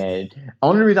Alabama. And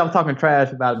only reason I'm talking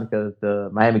trash about it because the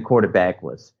Miami quarterback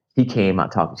he came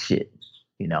out talking shit.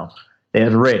 They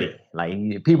was ready. Like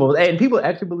people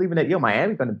actually believing that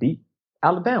Miami's gonna beat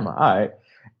Alabama. All right.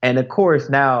 And of course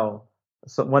now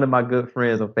one of my good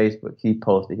friends on Facebook, he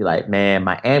posted, he like, man,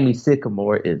 Miami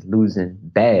Sycamore is losing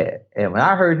bad. And when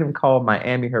I heard him call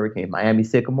Miami Hurricane Miami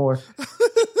Sycamore,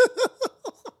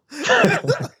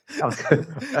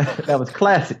 that was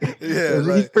classic. Yeah,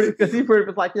 he pretty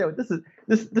was like, yo, this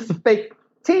is a fake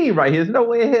team right here. There's no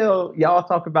way in hell y'all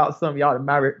talk about some y'all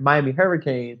Miami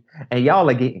Hurricanes and y'all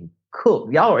are getting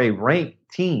cooked. Y'all are a ranked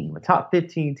team, a top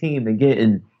 15 team, and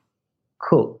getting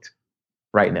cooked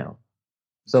right now.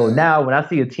 So now when I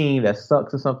see a team that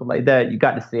sucks or something like that, you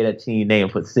got to say that team name,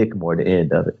 put Sycamore at the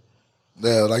end of it.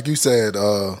 Yeah, like you said,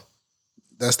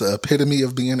 that's the epitome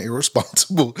of being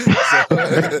irresponsible.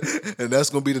 And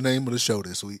that's going to be the name of the show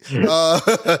this week.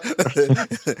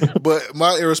 But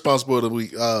my irresponsible of the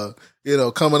week,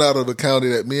 coming out of a county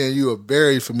that me and you are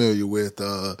very familiar with,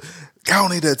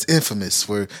 county that's infamous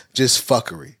for just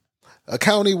fuckery. A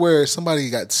county where somebody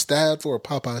got stabbed for a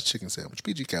Popeye's chicken sandwich.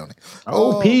 PG County.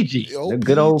 PG. The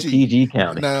good old PG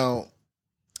County. Now,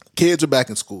 kids are back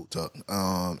in school, Tuck.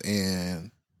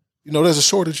 And there's a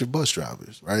shortage of bus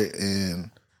drivers, right?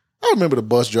 And I remember the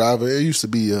bus driver. It used to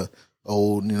be a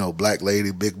old, black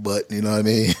lady, big butt. You know what I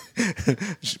mean?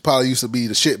 She probably used to be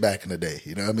the shit back in the day.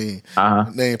 You know what I mean?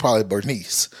 Her name probably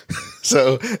Bernice.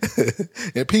 So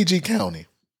in PG County,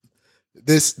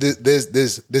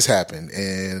 this happened,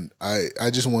 and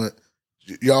I just want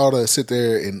y'all to sit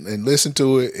there and listen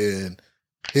to it. And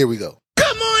here we go.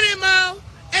 Good morning, Mo.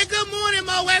 Hey, good morning,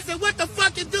 Mo. I said, what the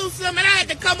fuck you do, son? And I had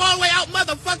to come all the way out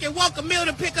motherfucking Walker Mill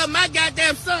to pick up my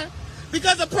goddamn son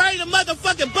because apparently the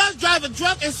motherfucking bus driver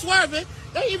drunk and swerving.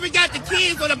 They even got the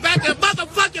kids on the back of the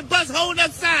motherfucking bus holding up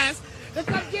signs. Let's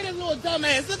come get his little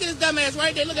dumbass. Look at his dumbass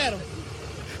right there. Look at him.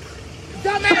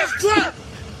 Dumbass drunk.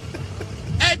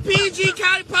 At PG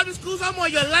County Public Schools, I'm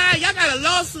on your line. Y'all got a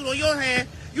lawsuit on your hand.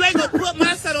 You ain't gonna put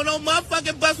my son on no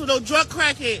motherfucking bus with no drunk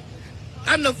crackhead.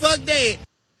 I'm the fuck dead.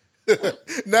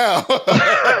 Now,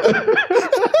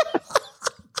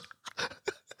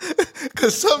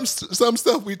 because some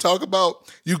stuff we talk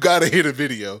about, you gotta hear the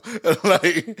video.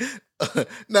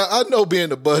 Now I know being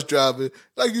the bus driver,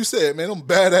 like you said, man, them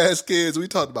badass kids. We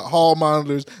talked about hall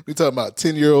monitors. We talked about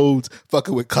 10-year-olds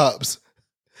fucking with cops.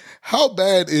 How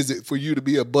bad is it for you to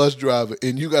be a bus driver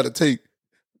and you got to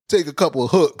take a couple of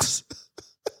hooks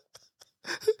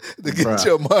to get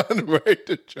your mind right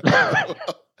to drive?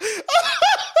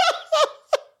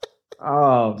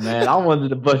 Oh man, I wanted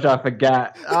the bus driver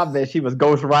forgot. I bet she was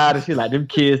ghost riding. She like them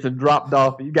kids have dropped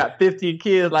off, and you got 15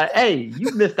 kids. Like, hey,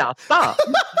 you missed our stop.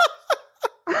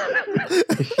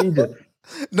 She just.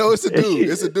 No, it's a dude.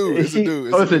 It's a dude. It's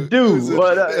a dude.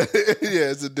 Yeah,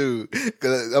 it's a dude.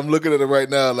 Because I'm looking at it right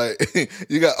now. Like,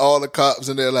 you got all the cops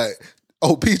in there. Like,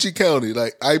 oh, PG County.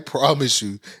 Like, I promise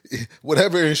you,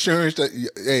 whatever insurance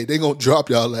they gonna drop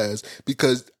y'all ass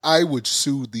because I would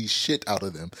sue the shit out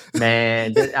of them.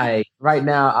 Man, right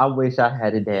now, I wish I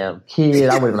had a damn kid.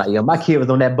 I would have been like, yo, my kid was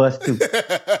on that bus too.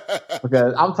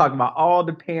 Because I'm talking about all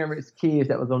the parents' kids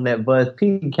that was on that bus.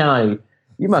 PG County,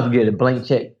 you must get a blank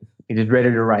check. You're just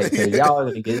ready to write. So y'all are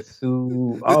gonna get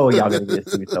sued. Oh, y'all gonna get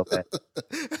sued so fast.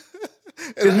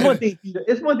 It's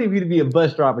one thing for you to be a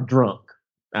bus driver drunk.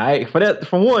 All right,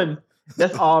 for one,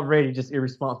 that's already just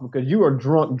irresponsible because you are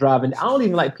drunk driving. I don't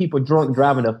even like people drunk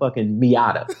driving a fucking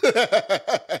Miata.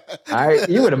 All right,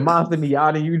 you with a Mazda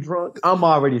Miata, you drunk. I'm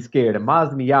already scared. A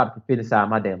Mazda Miata can fit inside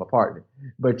my damn apartment.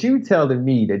 But you telling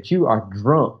me that you are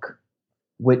drunk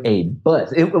with a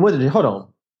bus? Hold on.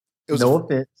 No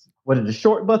offense. Was it the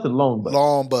short bus or the long bus?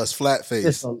 Long bus, flat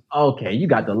face. Okay, you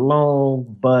got the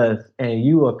long bus and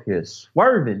you up here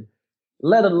swerving,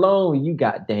 let alone you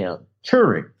got damn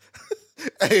touring.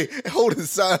 Hey, holding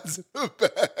signs in the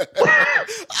back.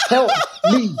 Help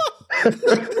me.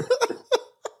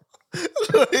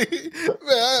 Like,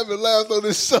 man, I haven't laughed on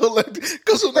this show like this.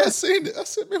 Because when I seen it, I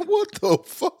said, man, what the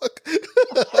fuck?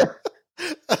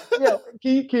 Yeah,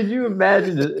 can you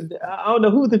imagine? I don't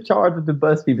know who's in charge of the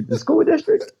bus people. The school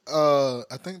district?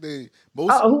 I think they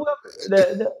most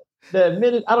Whoever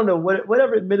I don't know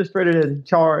whatever administrator is in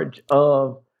charge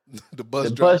of the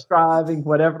bus bus driving,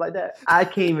 whatever like that. I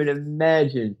can't even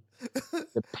imagine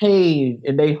the pain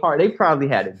in their heart. They probably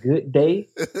had a good day.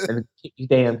 And pick these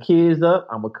damn kids up.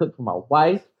 I'm gonna cook for my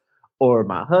wife or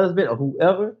my husband or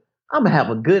whoever. I'm gonna have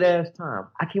a good ass time.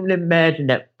 I can't even imagine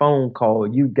that phone call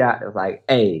you got. It's like,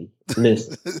 hey,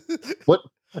 listen, what?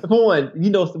 For one, you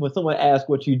know, when someone asks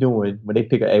what you doing, when they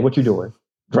pick up, hey, what you doing?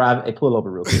 Driving, hey, pull over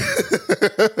real quick.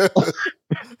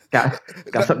 got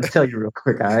something to tell you real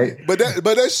quick, all right? But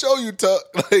that show you talk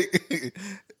like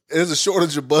there's a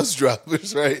shortage of bus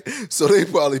drivers, right? So they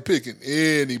probably picking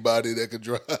anybody that could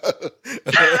drive.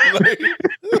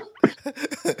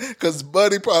 Because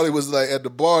Buddy probably was like at the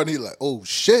bar and he like, oh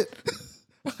shit,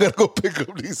 I gotta go pick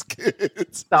up these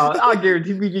kids. No, I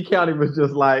guarantee PG County was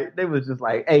just like,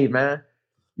 hey man,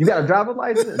 you got a driver's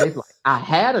license? And they was like, I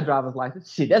had a driver's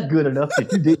license. Shit, that's good enough.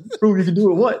 If you didn't prove you can do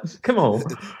it once. Come on.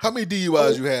 How many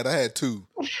DUIs you had? I had 2.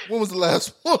 When was the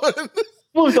last one?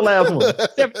 What was the last one?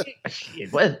 17?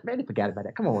 Shit, man, they forgot about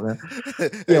that. Come on, man.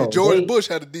 Hey, George Bush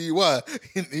had a DUI.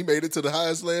 He made it to the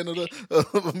highest land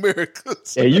of America.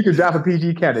 Yeah, you can drive a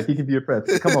PG County if he can be a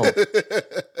president. Come on.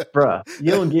 Bruh,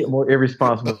 you don't get more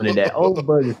irresponsible than that. Old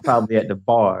Buddy is probably at the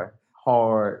bar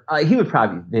hard. He would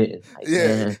probably vent. Like,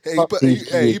 yeah.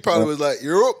 He probably was like,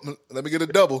 you're up. Let me get a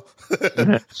double.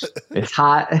 It's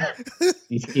hot.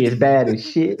 These kids bad as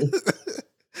shit.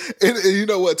 And you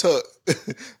know what, Tuck?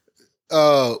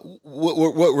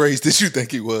 What race did you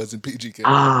think he was in PG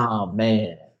County? Oh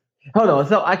man, hold on.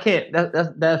 So I can't. That's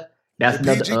another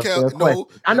unfair question. No.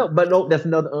 I know, but no, that's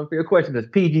another unfair question because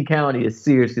PG County is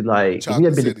seriously like. If you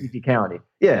ever been to PG County,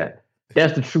 yeah,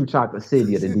 that's the true chocolate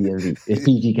city of the DMV. It's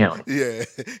PG County. Yeah,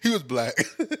 he was black.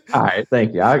 All right,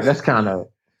 thank you. That's kind of.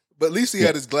 But at least he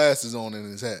had his glasses on and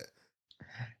his hat.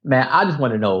 Man, I just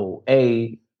want to know.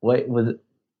 What was it?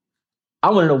 I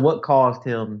want to know what caused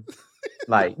him.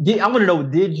 Like, I want to know,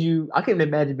 did you? I can't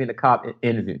imagine being a cop and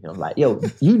interviewing him. Like, yo,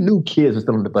 you knew kids were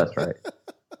still on the bus, right?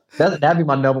 That'd be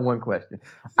my number one question.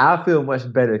 I feel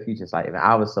much better if you just like, man,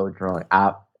 I was so drunk,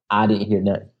 I didn't hear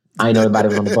nothing. I ain't know anybody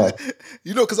was on the bus.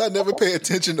 You know, because I never pay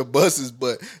attention to buses,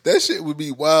 but that shit would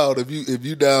be wild if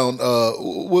you down.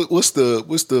 What's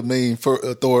the main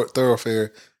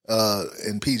thoroughfare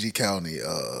in PG County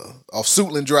off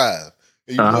Suitland Drive?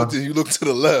 And you look to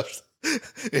the left.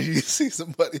 And you see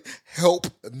somebody help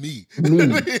me.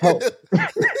 Help.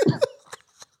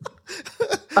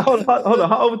 Hold on.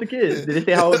 How old was the kid? Did they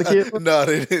say how old the kid was? No,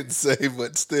 they didn't say,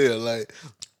 but still, like,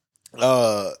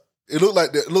 it looked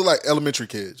like elementary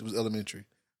kids. It was elementary.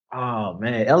 Oh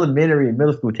man, elementary and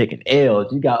middle school taking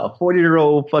L's. You got a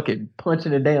 40-year-old fucking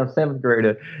punching a damn 7th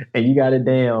grader, and you got a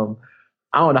damn.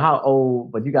 I don't know how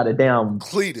old, but you got a damn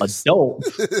Cletus. Adult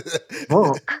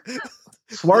drunk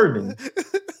swerving.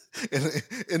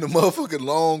 In the motherfucking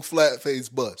long flat face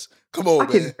bus. Come on, man.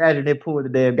 I can imagine they pulled the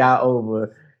damn guy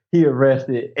over. He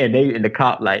arrested, and the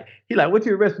cop he like, what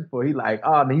you arrested for? He like,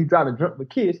 oh man, you driving drunk with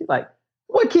kids. He like,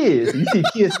 what kids? You see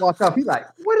kids walk off. He like,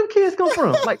 where them kids come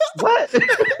from? Like, what?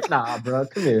 Nah, bro,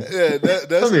 come here. Yeah, that's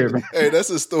come here, man. Hey, that's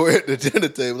a story at the dinner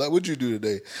table. Like, what'd you do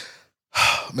today?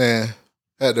 Man,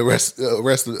 I had to arrest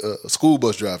a school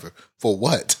bus driver for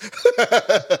what?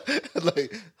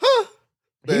 Like, huh?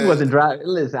 Man. He wasn't driving.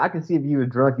 Listen, I can see if you were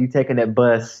drunk, you taking that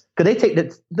bus. Could they take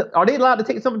are they allowed to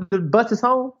take some of the buses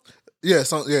home? Yeah,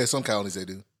 some counties they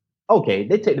do. Okay,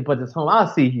 they take the buses home.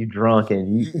 I'll see if you drunk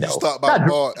and you stop by the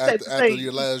bar after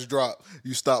your last drop.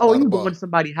 You stop by the bar. Oh, you go to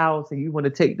somebody's house and you want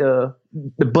to take the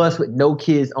bus with no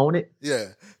kids on it? Yeah.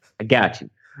 I got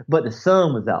you. But the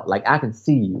sun was out. Like, I can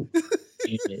see you.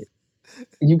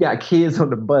 You got kids on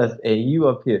the bus and you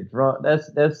up here drunk.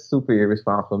 That's super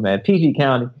irresponsible, man. PG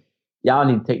County, y'all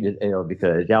need to take this L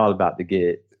because y'all about to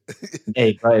get.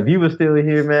 Hey, bro, if you were still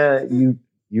here, man,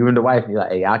 you and the wife, and you're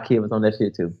like, hey, our kid was on that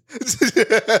shit too.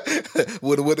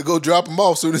 Would have go drop him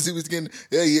off soon as he was getting.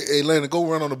 Hey, Landon, go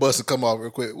run on the bus and come off real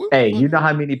quick. Hey, you know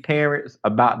how many parents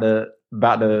about to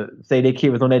say their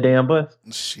kid was on that damn bus?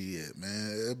 Shit,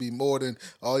 man, it'd be more than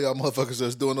all y'all motherfuckers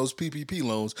that's doing those PPP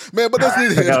loans, man. But that's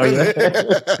neither here.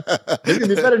 It's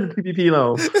gonna be better than PPP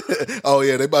loans. Oh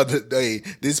yeah, they about to. Hey,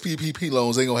 this PPP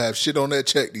loans ain't gonna have shit on that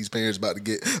check these parents about to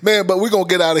get, man. But we're gonna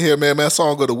get out of here, man.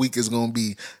 Song of the week is gonna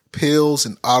be "Pills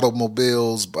and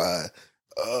Automobiles" by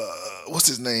what's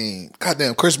his name?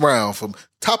 Goddamn, Chris Brown from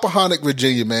Tappahannock,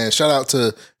 Virginia, man. Shout out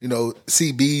to,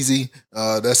 C. Beezy.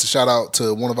 That's a shout out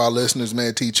to one of our listeners,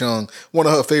 man, T. Chung. One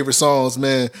of her favorite songs,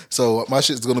 man. So my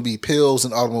shit's going to be Pills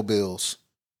and Automobiles.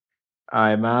 All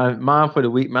right, mine for the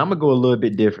week, man. I'm going to go a little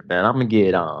bit different, man. I'm going to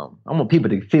get, I want people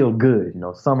to feel good.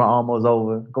 Summer almost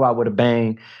over. Go out with a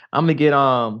bang. I'm going to get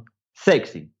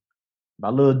Sexy by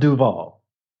Lil Duval.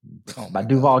 By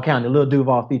Duval County, Lil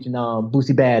Duval featuring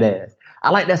Boosie Badass. I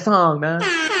like that song, man. I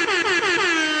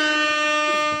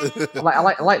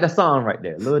like that song right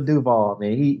there. Lil Duval,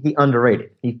 man, he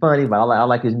underrated. He funny, but I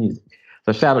like his music.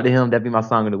 So shout out to him. That'd be my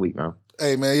song of the week, man.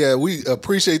 Hey, man, yeah, we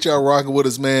appreciate y'all rocking with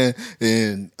us, man.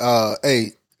 And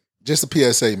hey, just a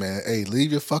PSA, man. Hey,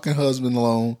 leave your fucking husband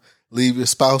alone. Leave your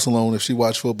spouse alone if she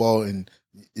watch football and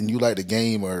you like the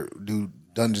game or do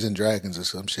Dungeons and Dragons or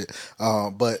some shit.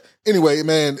 But anyway,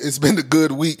 man, it's been a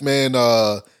good week, man.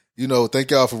 Thank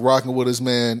y'all for rocking with us,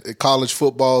 man. College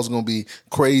football is going to be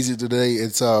crazy today.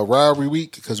 It's rivalry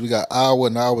week because we got Iowa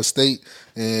and Iowa State,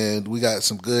 and we got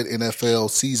some good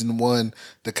NFL season 1.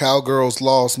 The Cowgirls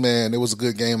lost, man. It was a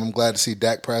good game. I'm glad to see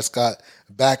Dak Prescott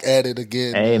back at it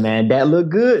again. Hey, man, that looked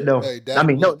good, though. Hey, no,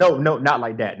 not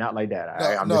like that. Not like that.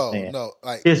 I'm just saying. No,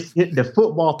 like it's the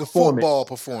football performance. Football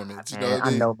performance. Man,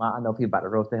 I know people about to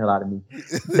roast the hell out of me.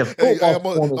 The football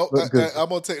performance looked good. I'm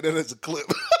going to take that as a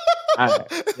clip. All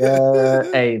right.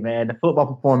 Hey, man, the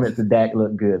football performance of Dak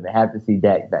looked good. Man, happy to see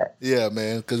Dak back. Yeah,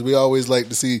 man, because we always like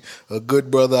to see a good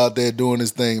brother out there doing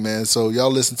his thing, man. So y'all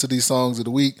listen to these songs of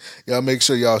the week. Y'all make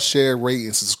sure y'all share, rate,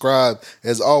 and subscribe.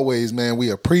 As always, man, we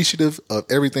appreciative of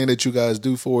everything that you guys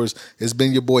do for us. It's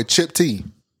been your boy Chip T.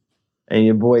 And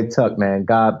your boy Tuck, man.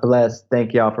 God bless.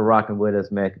 Thank y'all for rocking with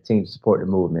us, man. Continue to support the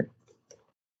movement.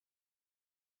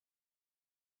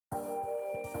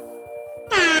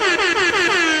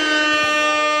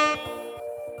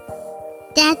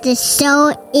 That is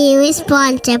so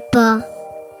irresponsible.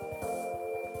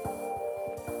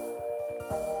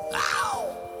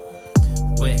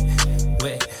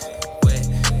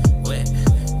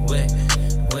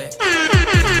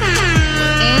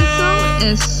 Eso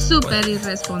es súper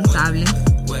irresponsable.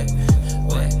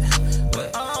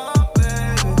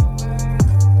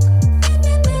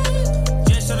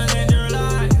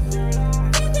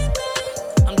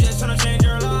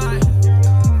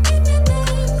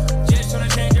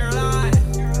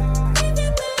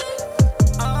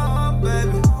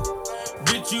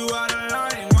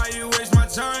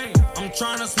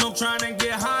 Tryna smoke, tryna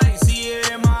get high, see it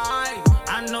in my eye.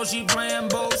 I know she playing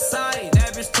both sides,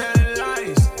 that bitch telling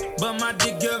lies. But my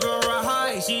dick give her a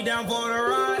high, she down for the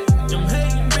ride. Them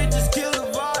hating bitches kill the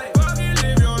vibe, fucking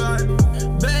live your life.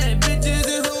 Bad bitches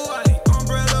in Hawaii,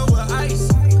 umbrella with ice.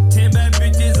 10 bad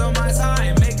bitches on my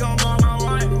side, make them all my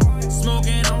wife.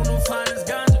 Smoking on the finest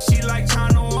ganja, she like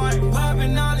China white.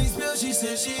 Popping all these pills, she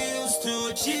said she used to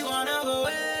it, she wanna go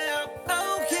up.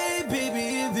 Okay,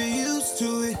 baby, if you're used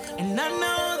to it. And I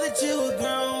know that you a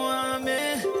grown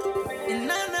woman,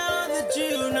 and I know that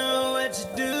you know what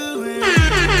you're doing.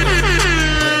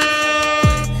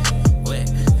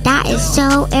 That is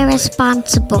so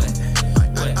irresponsible.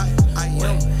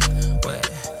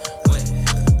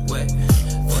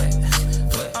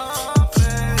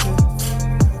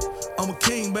 I'm a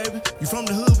king, baby. You from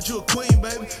the hood, but you a queen,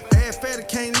 baby. Ass fatty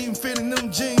can't even fit in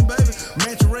them jeans, baby.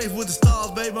 Match a race with the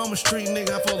stars, baby. I'm a street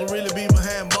nigga. I'm supposed to really be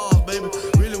behind bars, baby.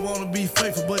 Really wanna be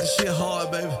faithful, but this shit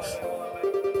hard, baby.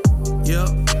 Yep,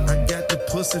 I got the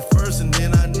pussy first, and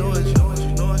then I know it.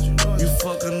 You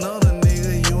fuck another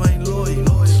nigga, you ain't loyal.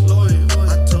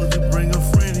 I told you bring a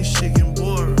friend, and shit getting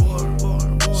bored.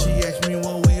 She asked me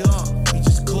what we are, we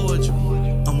just cordial.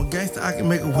 I'm a gangster, I can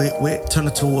make a wet, turn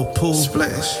it to a pool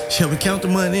splash. She help me count the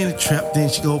money in the trap, then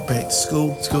she go back to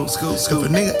school. If a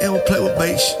nigga ever play with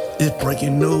bait, it's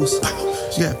breaking news.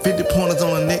 She got 50 pointers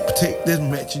on her neck, protect this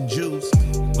matching juice.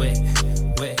 Wet.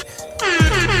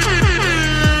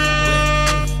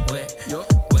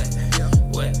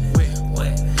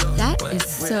 That is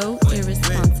so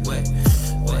irresponsible.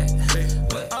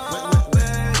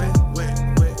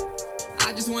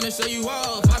 I just wanna show you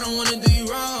off, I don't wanna do you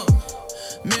wrong.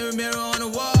 Mirror, mirror on the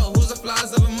wall, who's the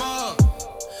flies of them all?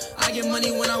 I get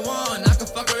money when I want, I can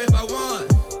fuck her if I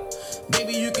want.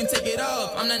 Baby, you can take it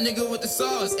off, I'm that nigga with the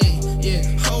sauce. Ayy, yeah,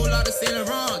 whole lot of Saint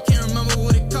Laurent, can't remember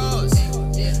what it cost.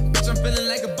 Bitch, I'm feeling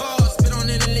like a boss, spit on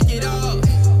it and lick it off.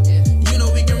 You know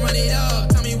we can run it up,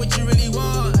 tell me what you really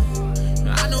want.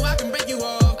 I know I can break you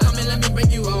off, come and let me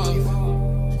break you off.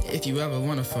 If you ever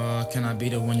wanna fall, can I be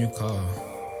the one you call?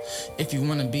 If you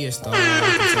wanna be a star, I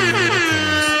can tell you what it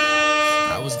costs.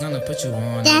 I was gonna put you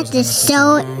on. That is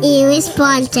so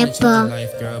irresponsible.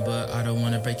 Life, girl, but I don't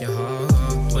wanna break your heart.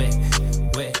 Wait.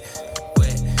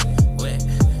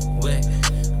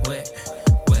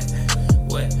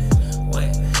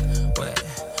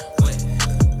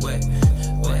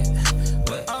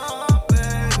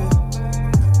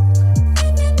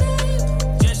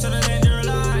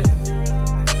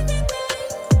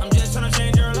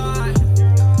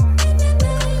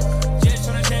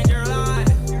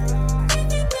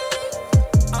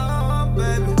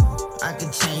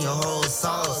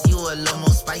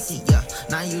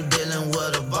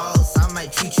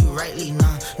 lately,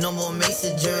 nah. No more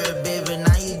messenger, baby.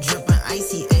 Now you drippin'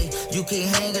 icy, ayy. You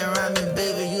can't hang around me,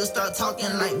 baby. You start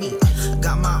talking like me.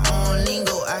 Got my own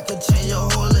lingo. I could change your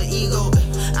whole ego.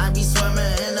 I be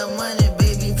swimming in the money,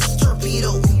 baby.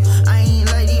 Torpedo. I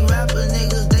ain't like these rapper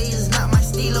niggas. They is not my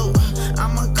stilo.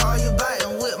 I'ma call you back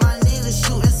and with my niggas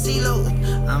shooting CeeLo.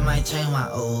 I might change my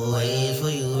old ways for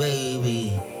you,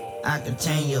 baby. I can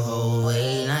change your whole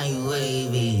way. Now you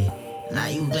wavy. Now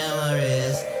you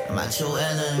glamorous. I'm out your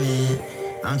element.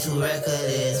 I'm too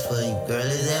reckless for you, girl,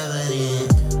 it's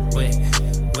evident. Wet,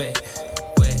 wet,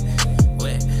 wet,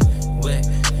 wet, wet,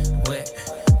 wet,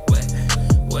 wet,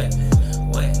 wet,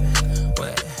 wet,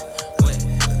 wet, wet,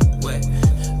 wet,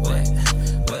 wet,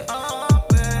 wet. Oh,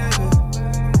 baby.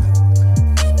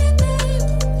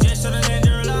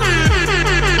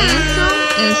 Eso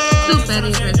es súper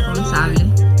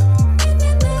irresponsable.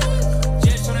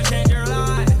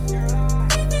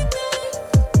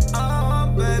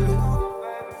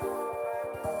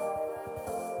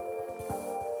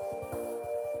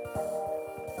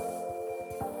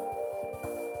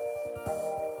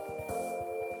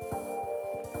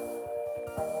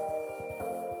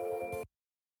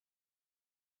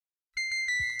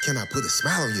 Can I put a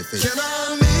smile on your face? Can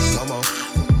I make Come on.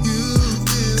 You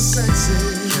feel sexy?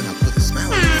 Can I put a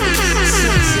smile on your face?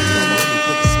 Sexy. Come on,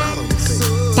 put a smile on your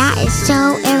face. That is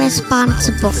so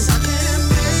irresponsible.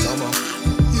 Come on.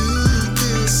 You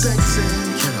feel sexy?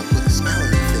 Can I put a smile on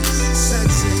your face?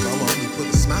 Sexy. Come on, put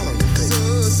a smile on your face. So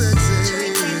sexy.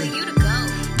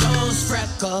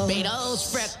 Those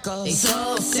freckles, they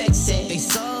so sexy, they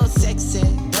so sexy.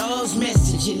 Those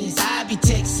messages I be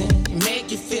texting,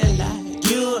 make you feel like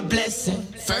you a blessing.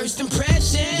 First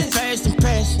impression, your first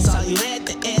impression. Saw you at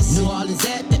the S, New Orleans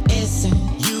at the Essen.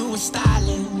 You was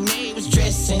styling, they was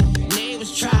dressing, they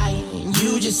was trying.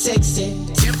 You just sexy.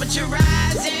 Temperature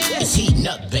rising, it's heating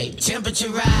up, babe. Temperature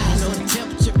rise, oh the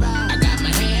temperature rise. I got my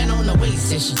hand on the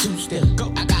waist and she too still.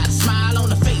 Go. I got a smile on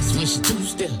the face when she too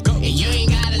still. Go. And you ain't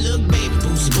gotta look, baby,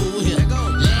 boosty boo here.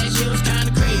 Last year was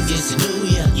kinda crazy, it's a new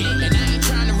year. Yeah, and I ain't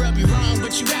trying to rub you wrong,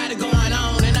 but you got it going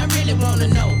on, and I really wanna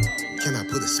know. Can I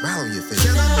put a smile on your face?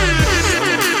 Can I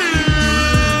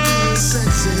you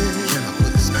sexy? Can I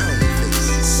put a smile on your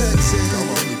face? Sexy. Come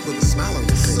on, you put a smile on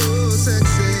your face. So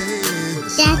sexy.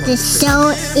 That is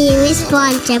so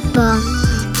irresponsible.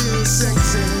 You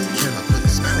sexy. Can I put a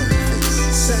smile on your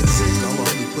face? Sexy. Come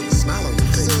on, you put a smile on your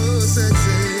face. So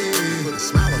sexy. Put a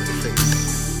smile on your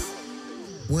face.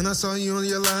 When I saw you on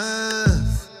your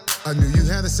live, I knew you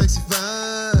had a sexy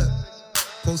vibe.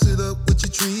 Posted up with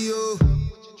your trio.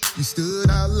 You stood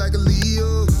out like a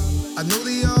Leo. I know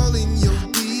they all in your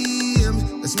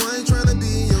DM. That's why I ain't tryna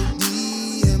be in your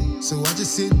DM. So I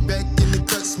just sit back in the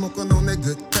cut, smoking on that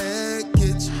good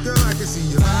package. Girl, I can see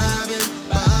you vibing,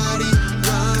 body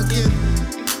rocking.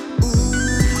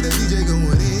 Ooh, the DJ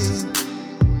going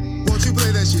in. Won't you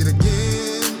play that shit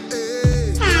again?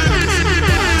 Hey. Girl, I can see you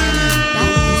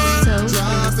vibing,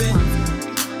 dropping.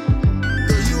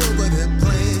 Girl, you over there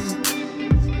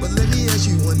playing. But let me ask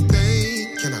you one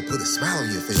thing. Can I put a smile on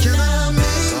your face? Can I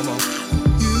make Come on.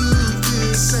 You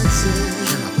feel sexy?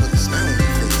 Can I put a smile on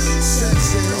your face?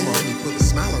 Sexy. Come on, you put a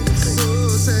smile on your face. So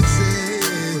sexy.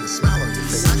 Put a smile on your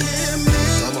face. I can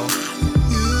make Come on.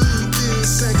 You feel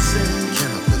sexy? Can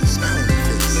I put a smile on your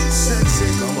face? Sexy.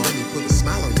 Come on, you put a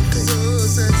smile on your face. So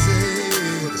sexy.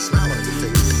 Put a smile on your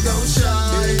face. Go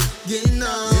shawty, get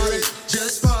naughty,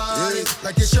 just party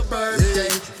like it's your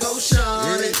birthday. Go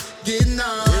shawty, get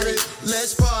naughty,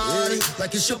 let's party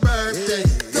like it's your birthday.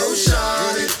 Go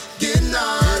shawty, get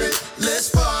naughty, let's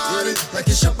party like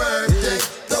it's your birthday.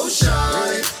 Go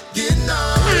shawty, get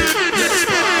naughty, let's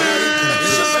party like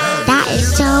it's your birthday. That is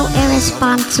so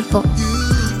irresponsible.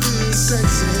 You feel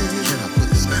sexy. Can I put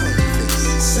a smile on your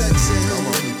face? Sexy. Come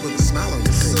on, you put a smile on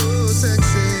your face. So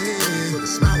sexy. Put a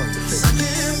smile on your face. I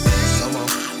can't make Come on.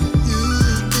 You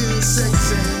feel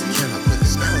sexy. Can I put a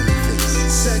smile on your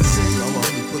face? Sexy. Come on,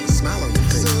 you put a smile on your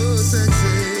face. So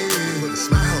sexy. Put a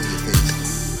smile on your face.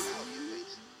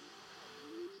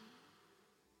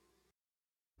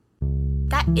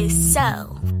 That is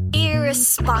so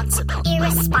irresponsible.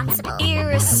 Irresponsible.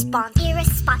 Irresponsible.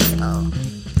 Irresponsible.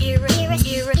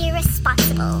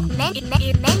 Irresponsible.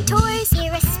 Mentors.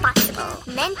 Irresponsible.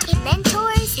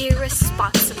 Mentors.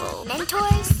 Irresponsible.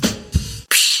 Mentors.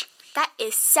 Psh, that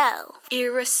is so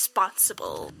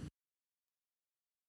irresponsible.